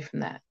gets away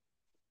from that.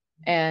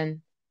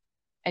 And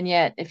and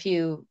yet if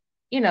you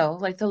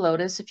like the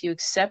lotus, if you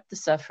accept the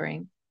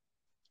suffering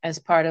as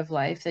part of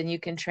life, then you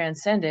can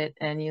transcend it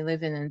and you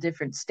live in a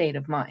different state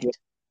of Yeah. mind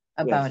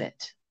about Yes.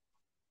 it.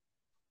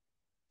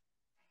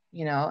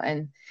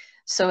 And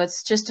so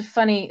it's just a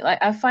funny, like,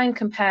 I find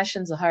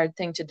compassion's a hard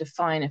thing to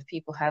define if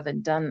people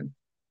haven't done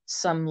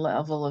some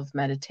level of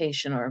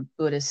meditation or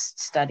Buddhist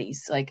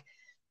studies. Like,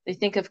 they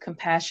think of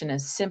compassion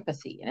as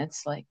sympathy, and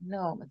it's like,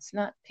 no, it's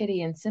not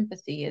pity and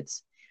sympathy.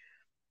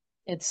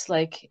 It's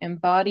like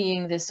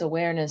embodying this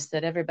awareness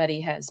that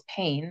everybody has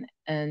pain,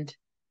 and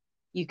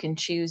you can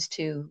choose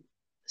to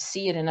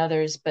see it in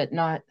others but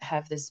not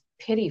have this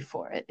pity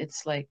for it.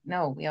 It's like,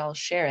 no, we all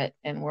share it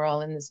and we're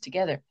all in this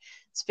together.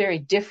 It's very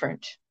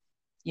different.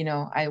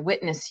 I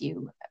witness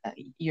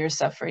you're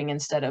suffering,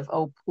 instead of,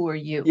 oh, poor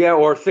you, Yeah,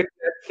 or Thich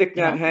you Nhat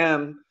know?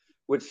 Hanh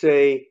would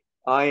say,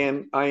 I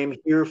am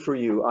here for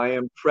you. I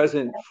am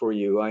present for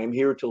you. I am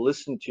here to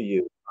listen to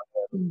you.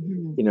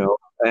 Hmm. You know,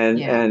 and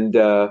Yeah. and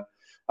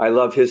I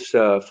love his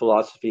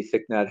philosophy,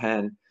 Thich Nhat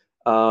Hanh.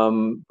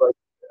 But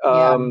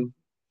Yeah.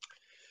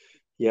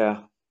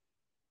 yeah,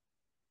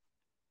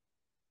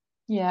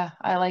 Yeah.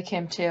 I like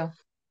him too.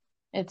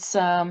 It's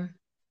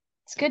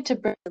good to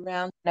bring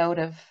around the note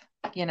of,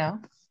 you know,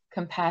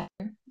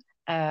 compassion.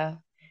 Uh,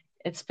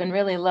 it's been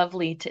really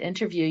lovely to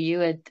interview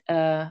you.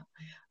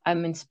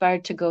 I'm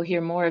inspired to go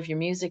hear more of your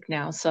music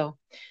now. So,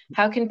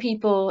 how can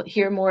people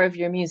hear more of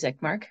your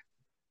music, Mark?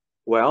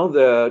 well,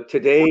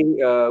 today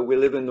we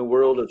live in the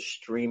world of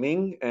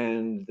streaming,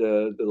 and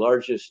the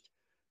largest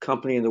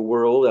company in the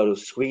world out of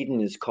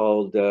Sweden is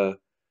called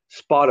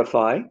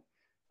Spotify.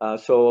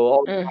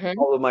 So Mm-hmm.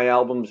 all of my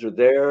albums are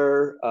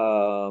there.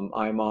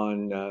 I'm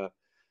on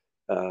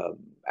uh,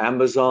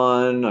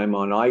 Amazon, I'm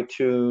on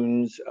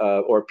iTunes,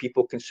 or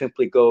people can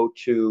simply go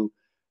to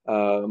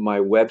my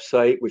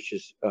website, which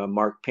is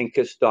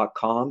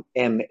markpinkus.com,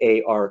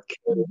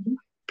 Mm-hmm.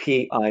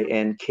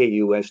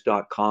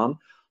 MarkPinkus.com.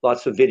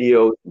 Lots of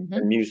videos Mm-hmm.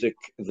 and music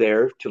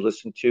there to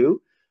listen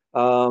to.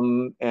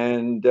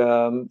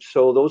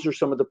 So those are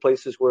some of the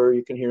places where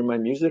you can hear my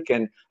music.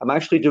 And I'm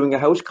actually doing a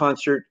house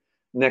concert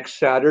next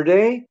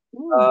Saturday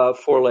Mm.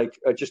 for like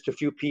just a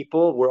few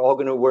people. We're all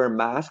going to wear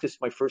masks.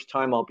 It's my first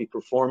time I'll be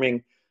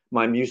performing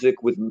my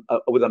music with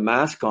a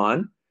mask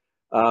on.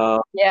 Uh,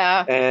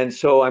 Yeah. and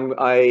so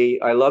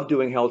I love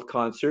doing health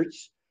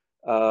concerts.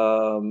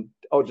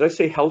 Oh, did I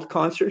say health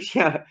concerts?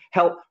 Yeah,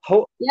 Yeah. health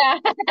Yeah,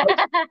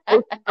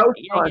 you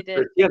did.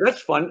 concerts. Yeah,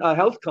 that's fun.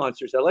 Health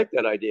concerts. I like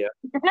that idea.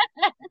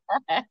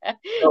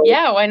 So,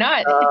 Yeah, why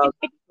not?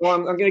 well,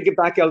 I'm going to get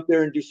back out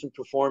there and do some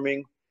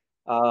performing,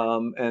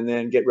 and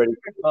then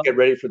Wonderful. get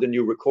ready for the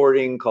new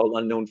recording called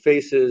Unknown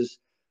Faces.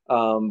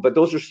 But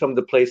those are some of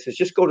the places.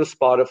 Just go to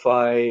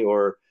Spotify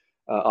or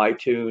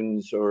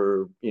iTunes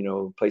or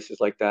places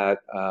like that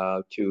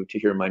to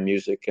hear my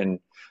music. And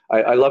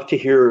I love to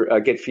hear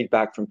get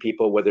feedback from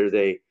people whether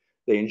they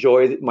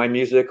enjoy my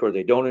music or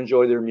they don't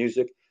enjoy their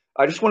music.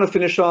 I just want to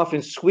finish off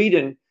in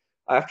Sweden.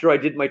 After I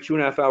did my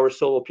 2.5 hour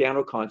solo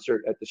piano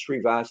concert at the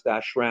Srivast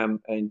Ashram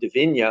in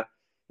Divina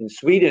in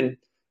Sweden,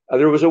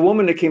 there was a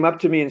woman that came up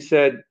to me and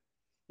said,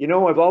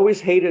 I've always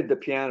hated the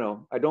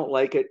piano. I don't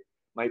like it.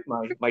 My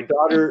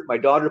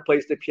daughter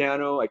plays the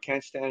piano. I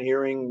can't stand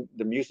hearing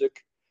the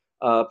music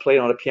played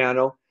on a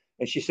piano.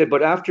 And she said,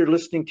 but after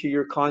listening to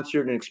your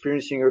concert and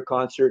experiencing your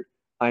concert,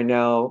 I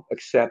now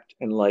accept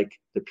and like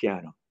the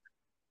piano.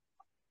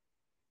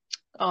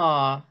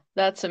 Oh,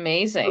 that's So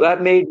amazing.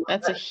 that made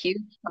That's a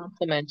huge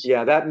compliment.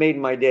 yeah, that made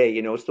my day.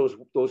 It's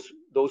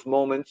those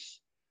moments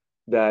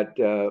that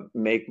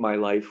make my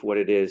life what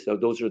it is. So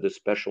those are the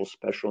special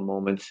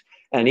moments.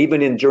 And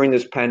even during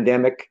this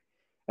pandemic,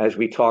 as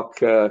we talk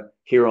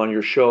here on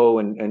your show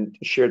and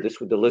share this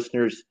with the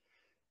listeners,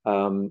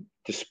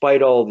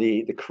 despite all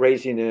the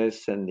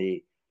craziness and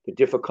the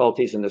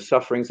difficulties and the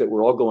sufferings that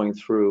we're all going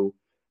through,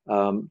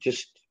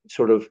 just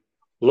sort of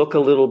look a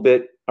little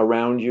bit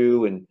around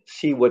you and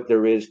see what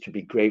there is to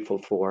be grateful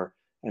for.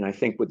 And I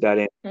think with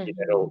that energy,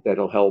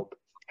 that'll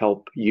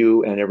help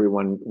you and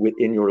everyone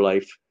within your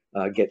life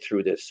get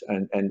through this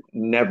and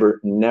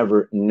never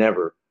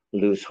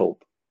lose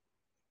hope.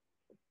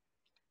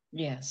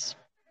 Yes.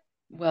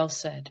 Well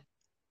said.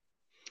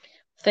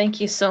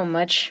 Thank you so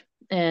much.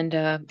 And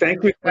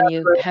Thank you, when you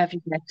Catherine. have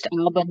your next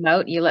album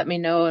out, you let me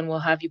know and we'll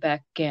have you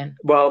back again.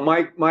 Well,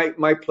 my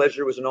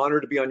pleasure. It was an honor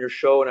to be on your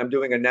show, and I'm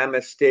doing a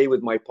namaste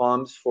with my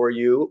palms for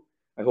you.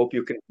 I hope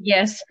you can.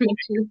 Yes, me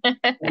too.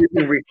 You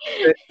can reach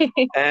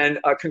it. And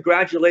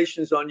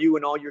congratulations on you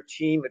and all your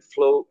team at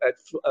Flow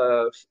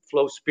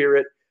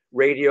Spirit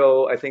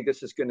Radio. I think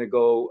this is going to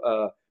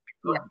go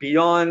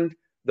beyond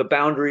the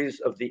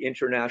boundaries of the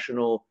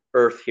international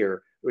Earth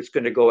here. It's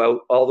going to go out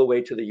all the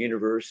way to the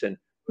universe, and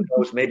who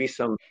knows, maybe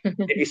some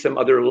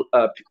other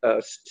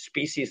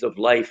species of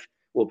life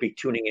will be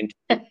tuning into.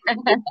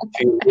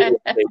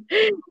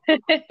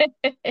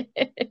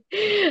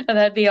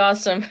 That'd be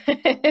awesome.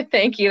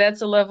 Thank you.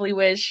 That's a lovely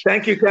wish.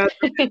 Thank you,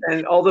 Catherine,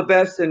 and all the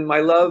best, and my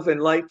love and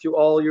light to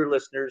all your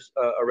listeners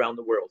around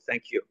the world.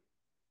 Thank you.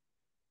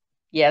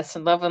 Yes,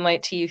 and love and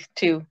light to you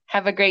too.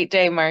 Have a great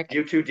day, Mark.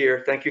 You too,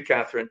 dear. Thank you,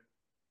 Catherine.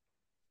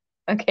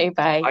 Okay,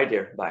 bye. Bye,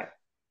 dear. Bye.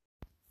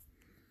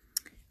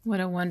 What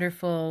a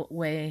wonderful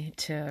way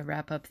to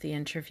wrap up the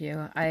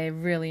interview. I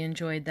really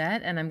enjoyed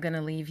that, and I'm going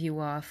to leave you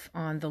off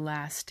on the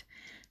last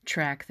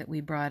track that we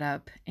brought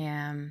up,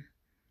 and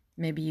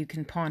maybe you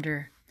can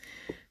ponder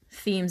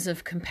themes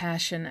of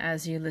compassion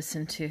as you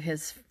listen to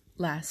his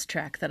last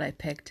track that I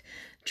picked,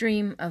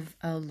 Dream of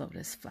a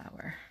Lotus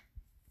Flower.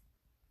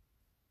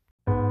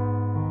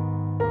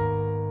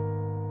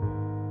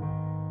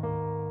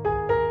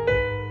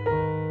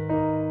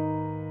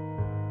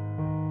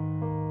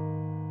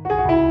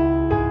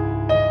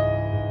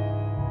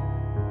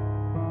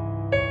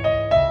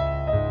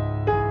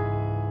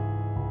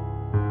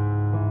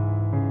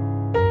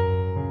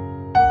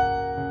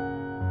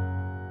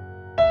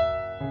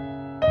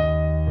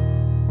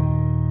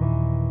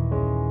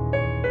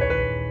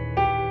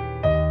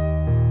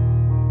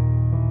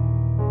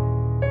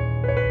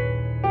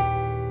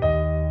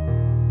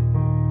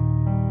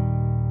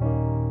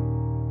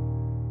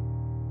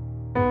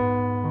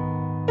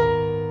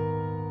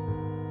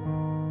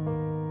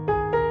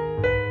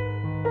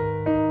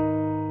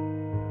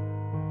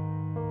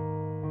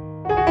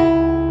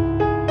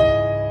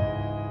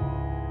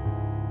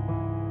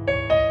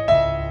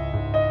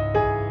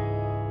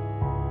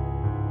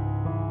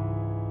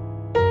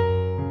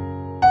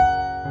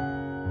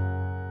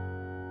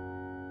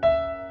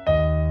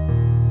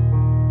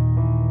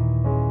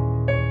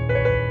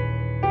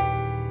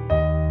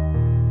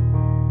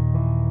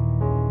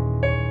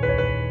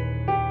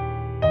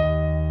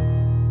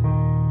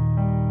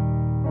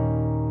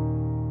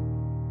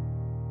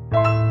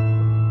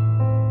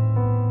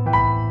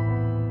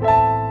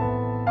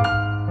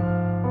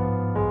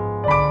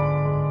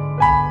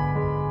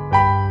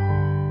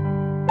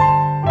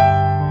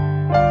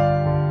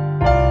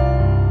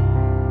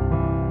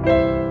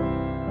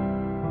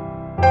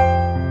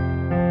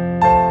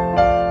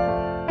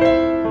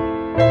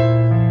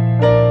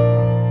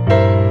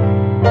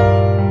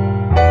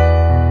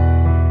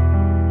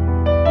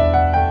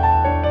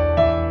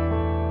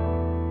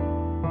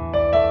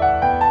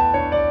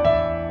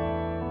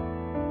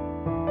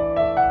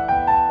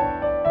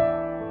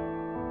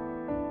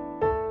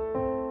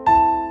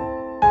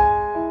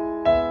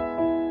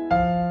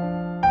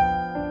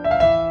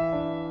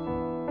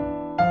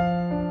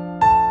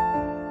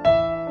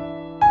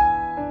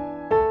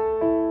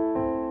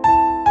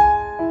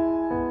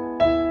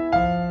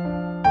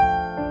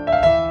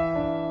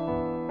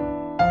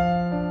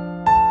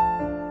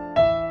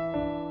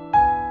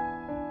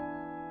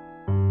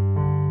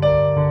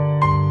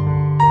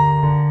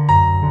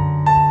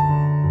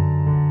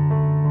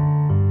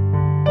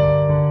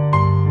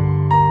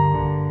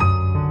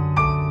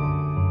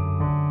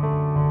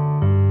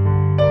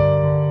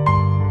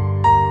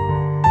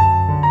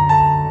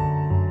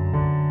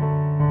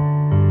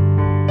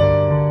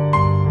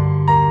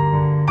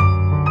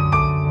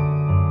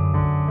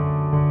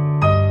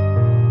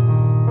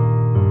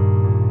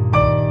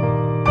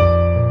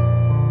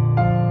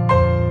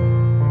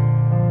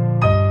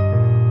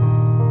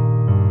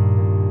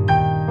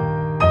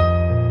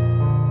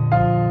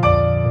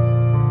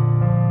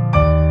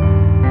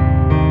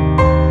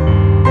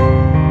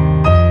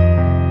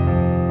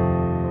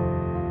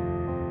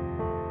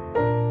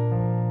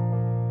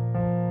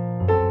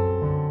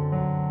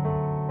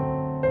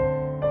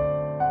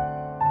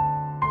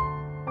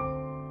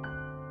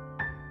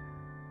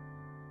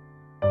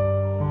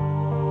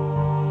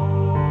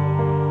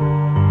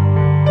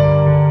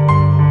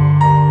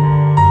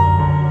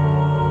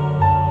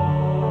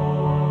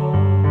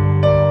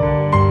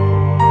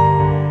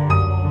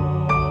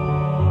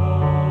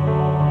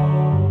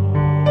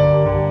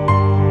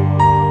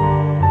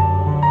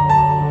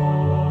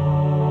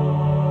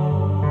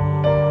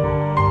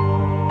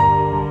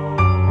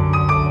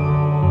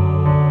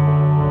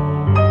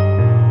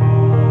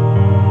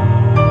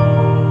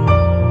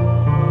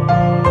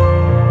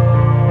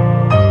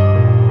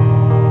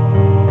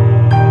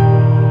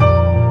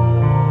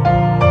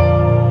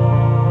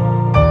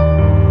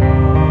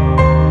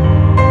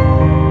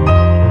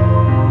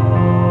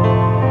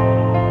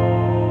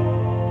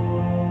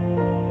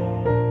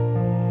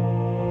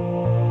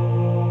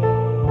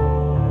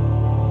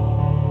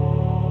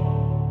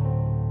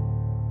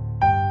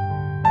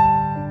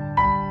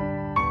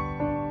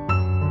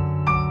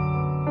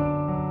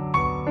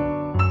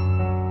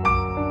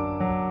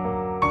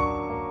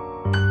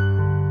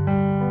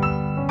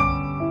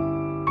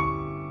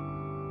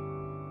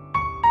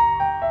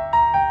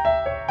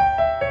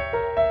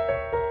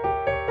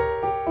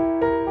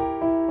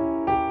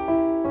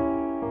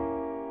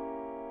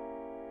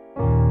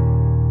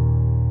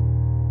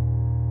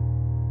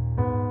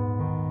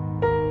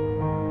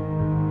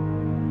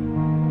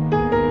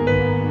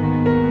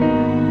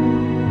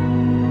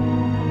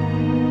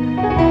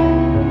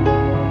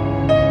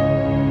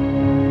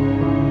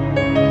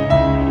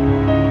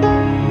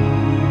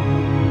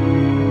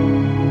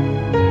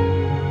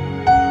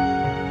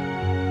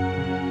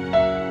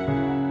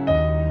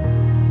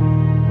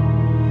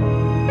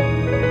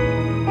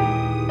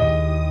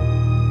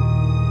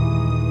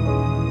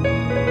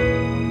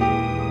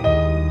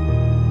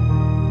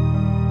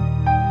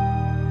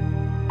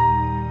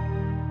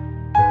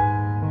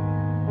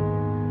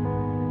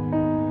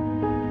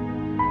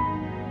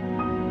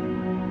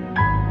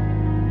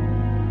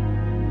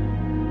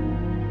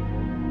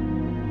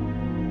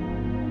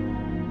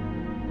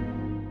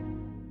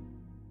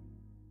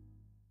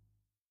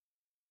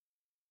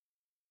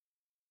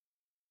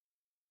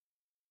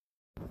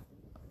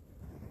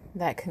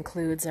 That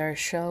concludes our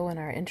show and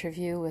our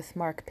interview with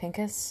Mark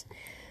Pinkus,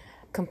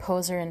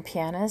 composer and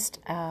pianist,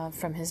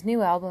 from his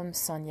new album,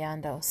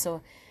 Sonyando.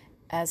 So,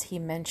 as he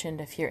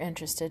mentioned, if you're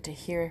interested to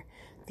hear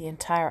the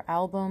entire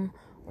album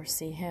or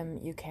see him,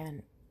 you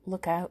can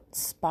look out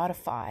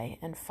Spotify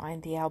and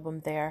find the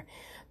album there,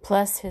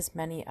 plus his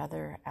many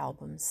other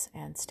albums,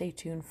 and stay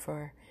tuned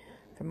for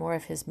more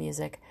of his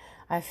music.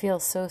 I feel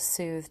so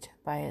soothed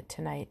by it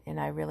tonight, and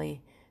I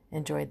really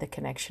enjoyed the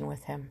connection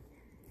with him.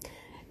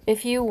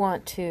 If you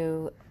want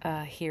to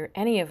hear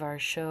any of our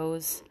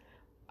shows,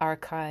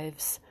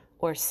 archives,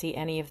 or see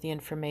any of the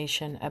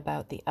information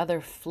about the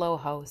other Flow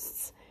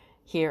hosts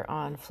here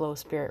on Flow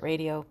Spirit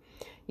Radio,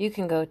 you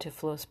can go to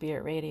Flow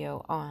Spirit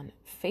Radio on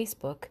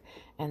Facebook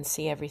and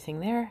see everything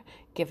there.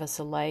 Give us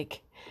a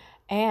like,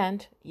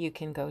 and you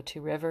can go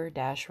to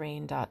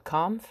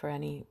river-rain.com for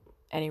any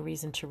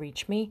reason to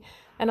reach me.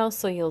 And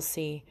also you'll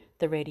see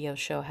the radio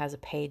show has a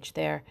page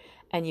there,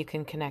 and you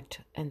can connect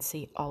and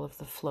see all of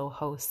the Flow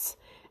hosts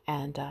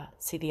and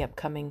see the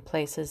upcoming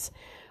places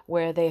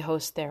where they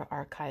host their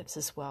archives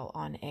as well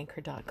on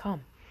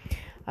anchor.com.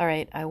 All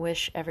right, I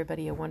wish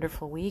everybody a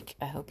wonderful week.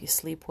 I hope you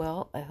sleep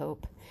well. I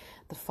hope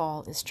the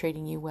fall is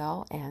treating you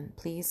well, and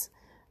please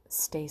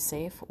stay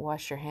safe,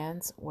 wash your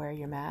hands, wear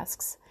your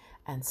masks,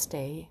 and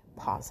stay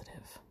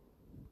positive.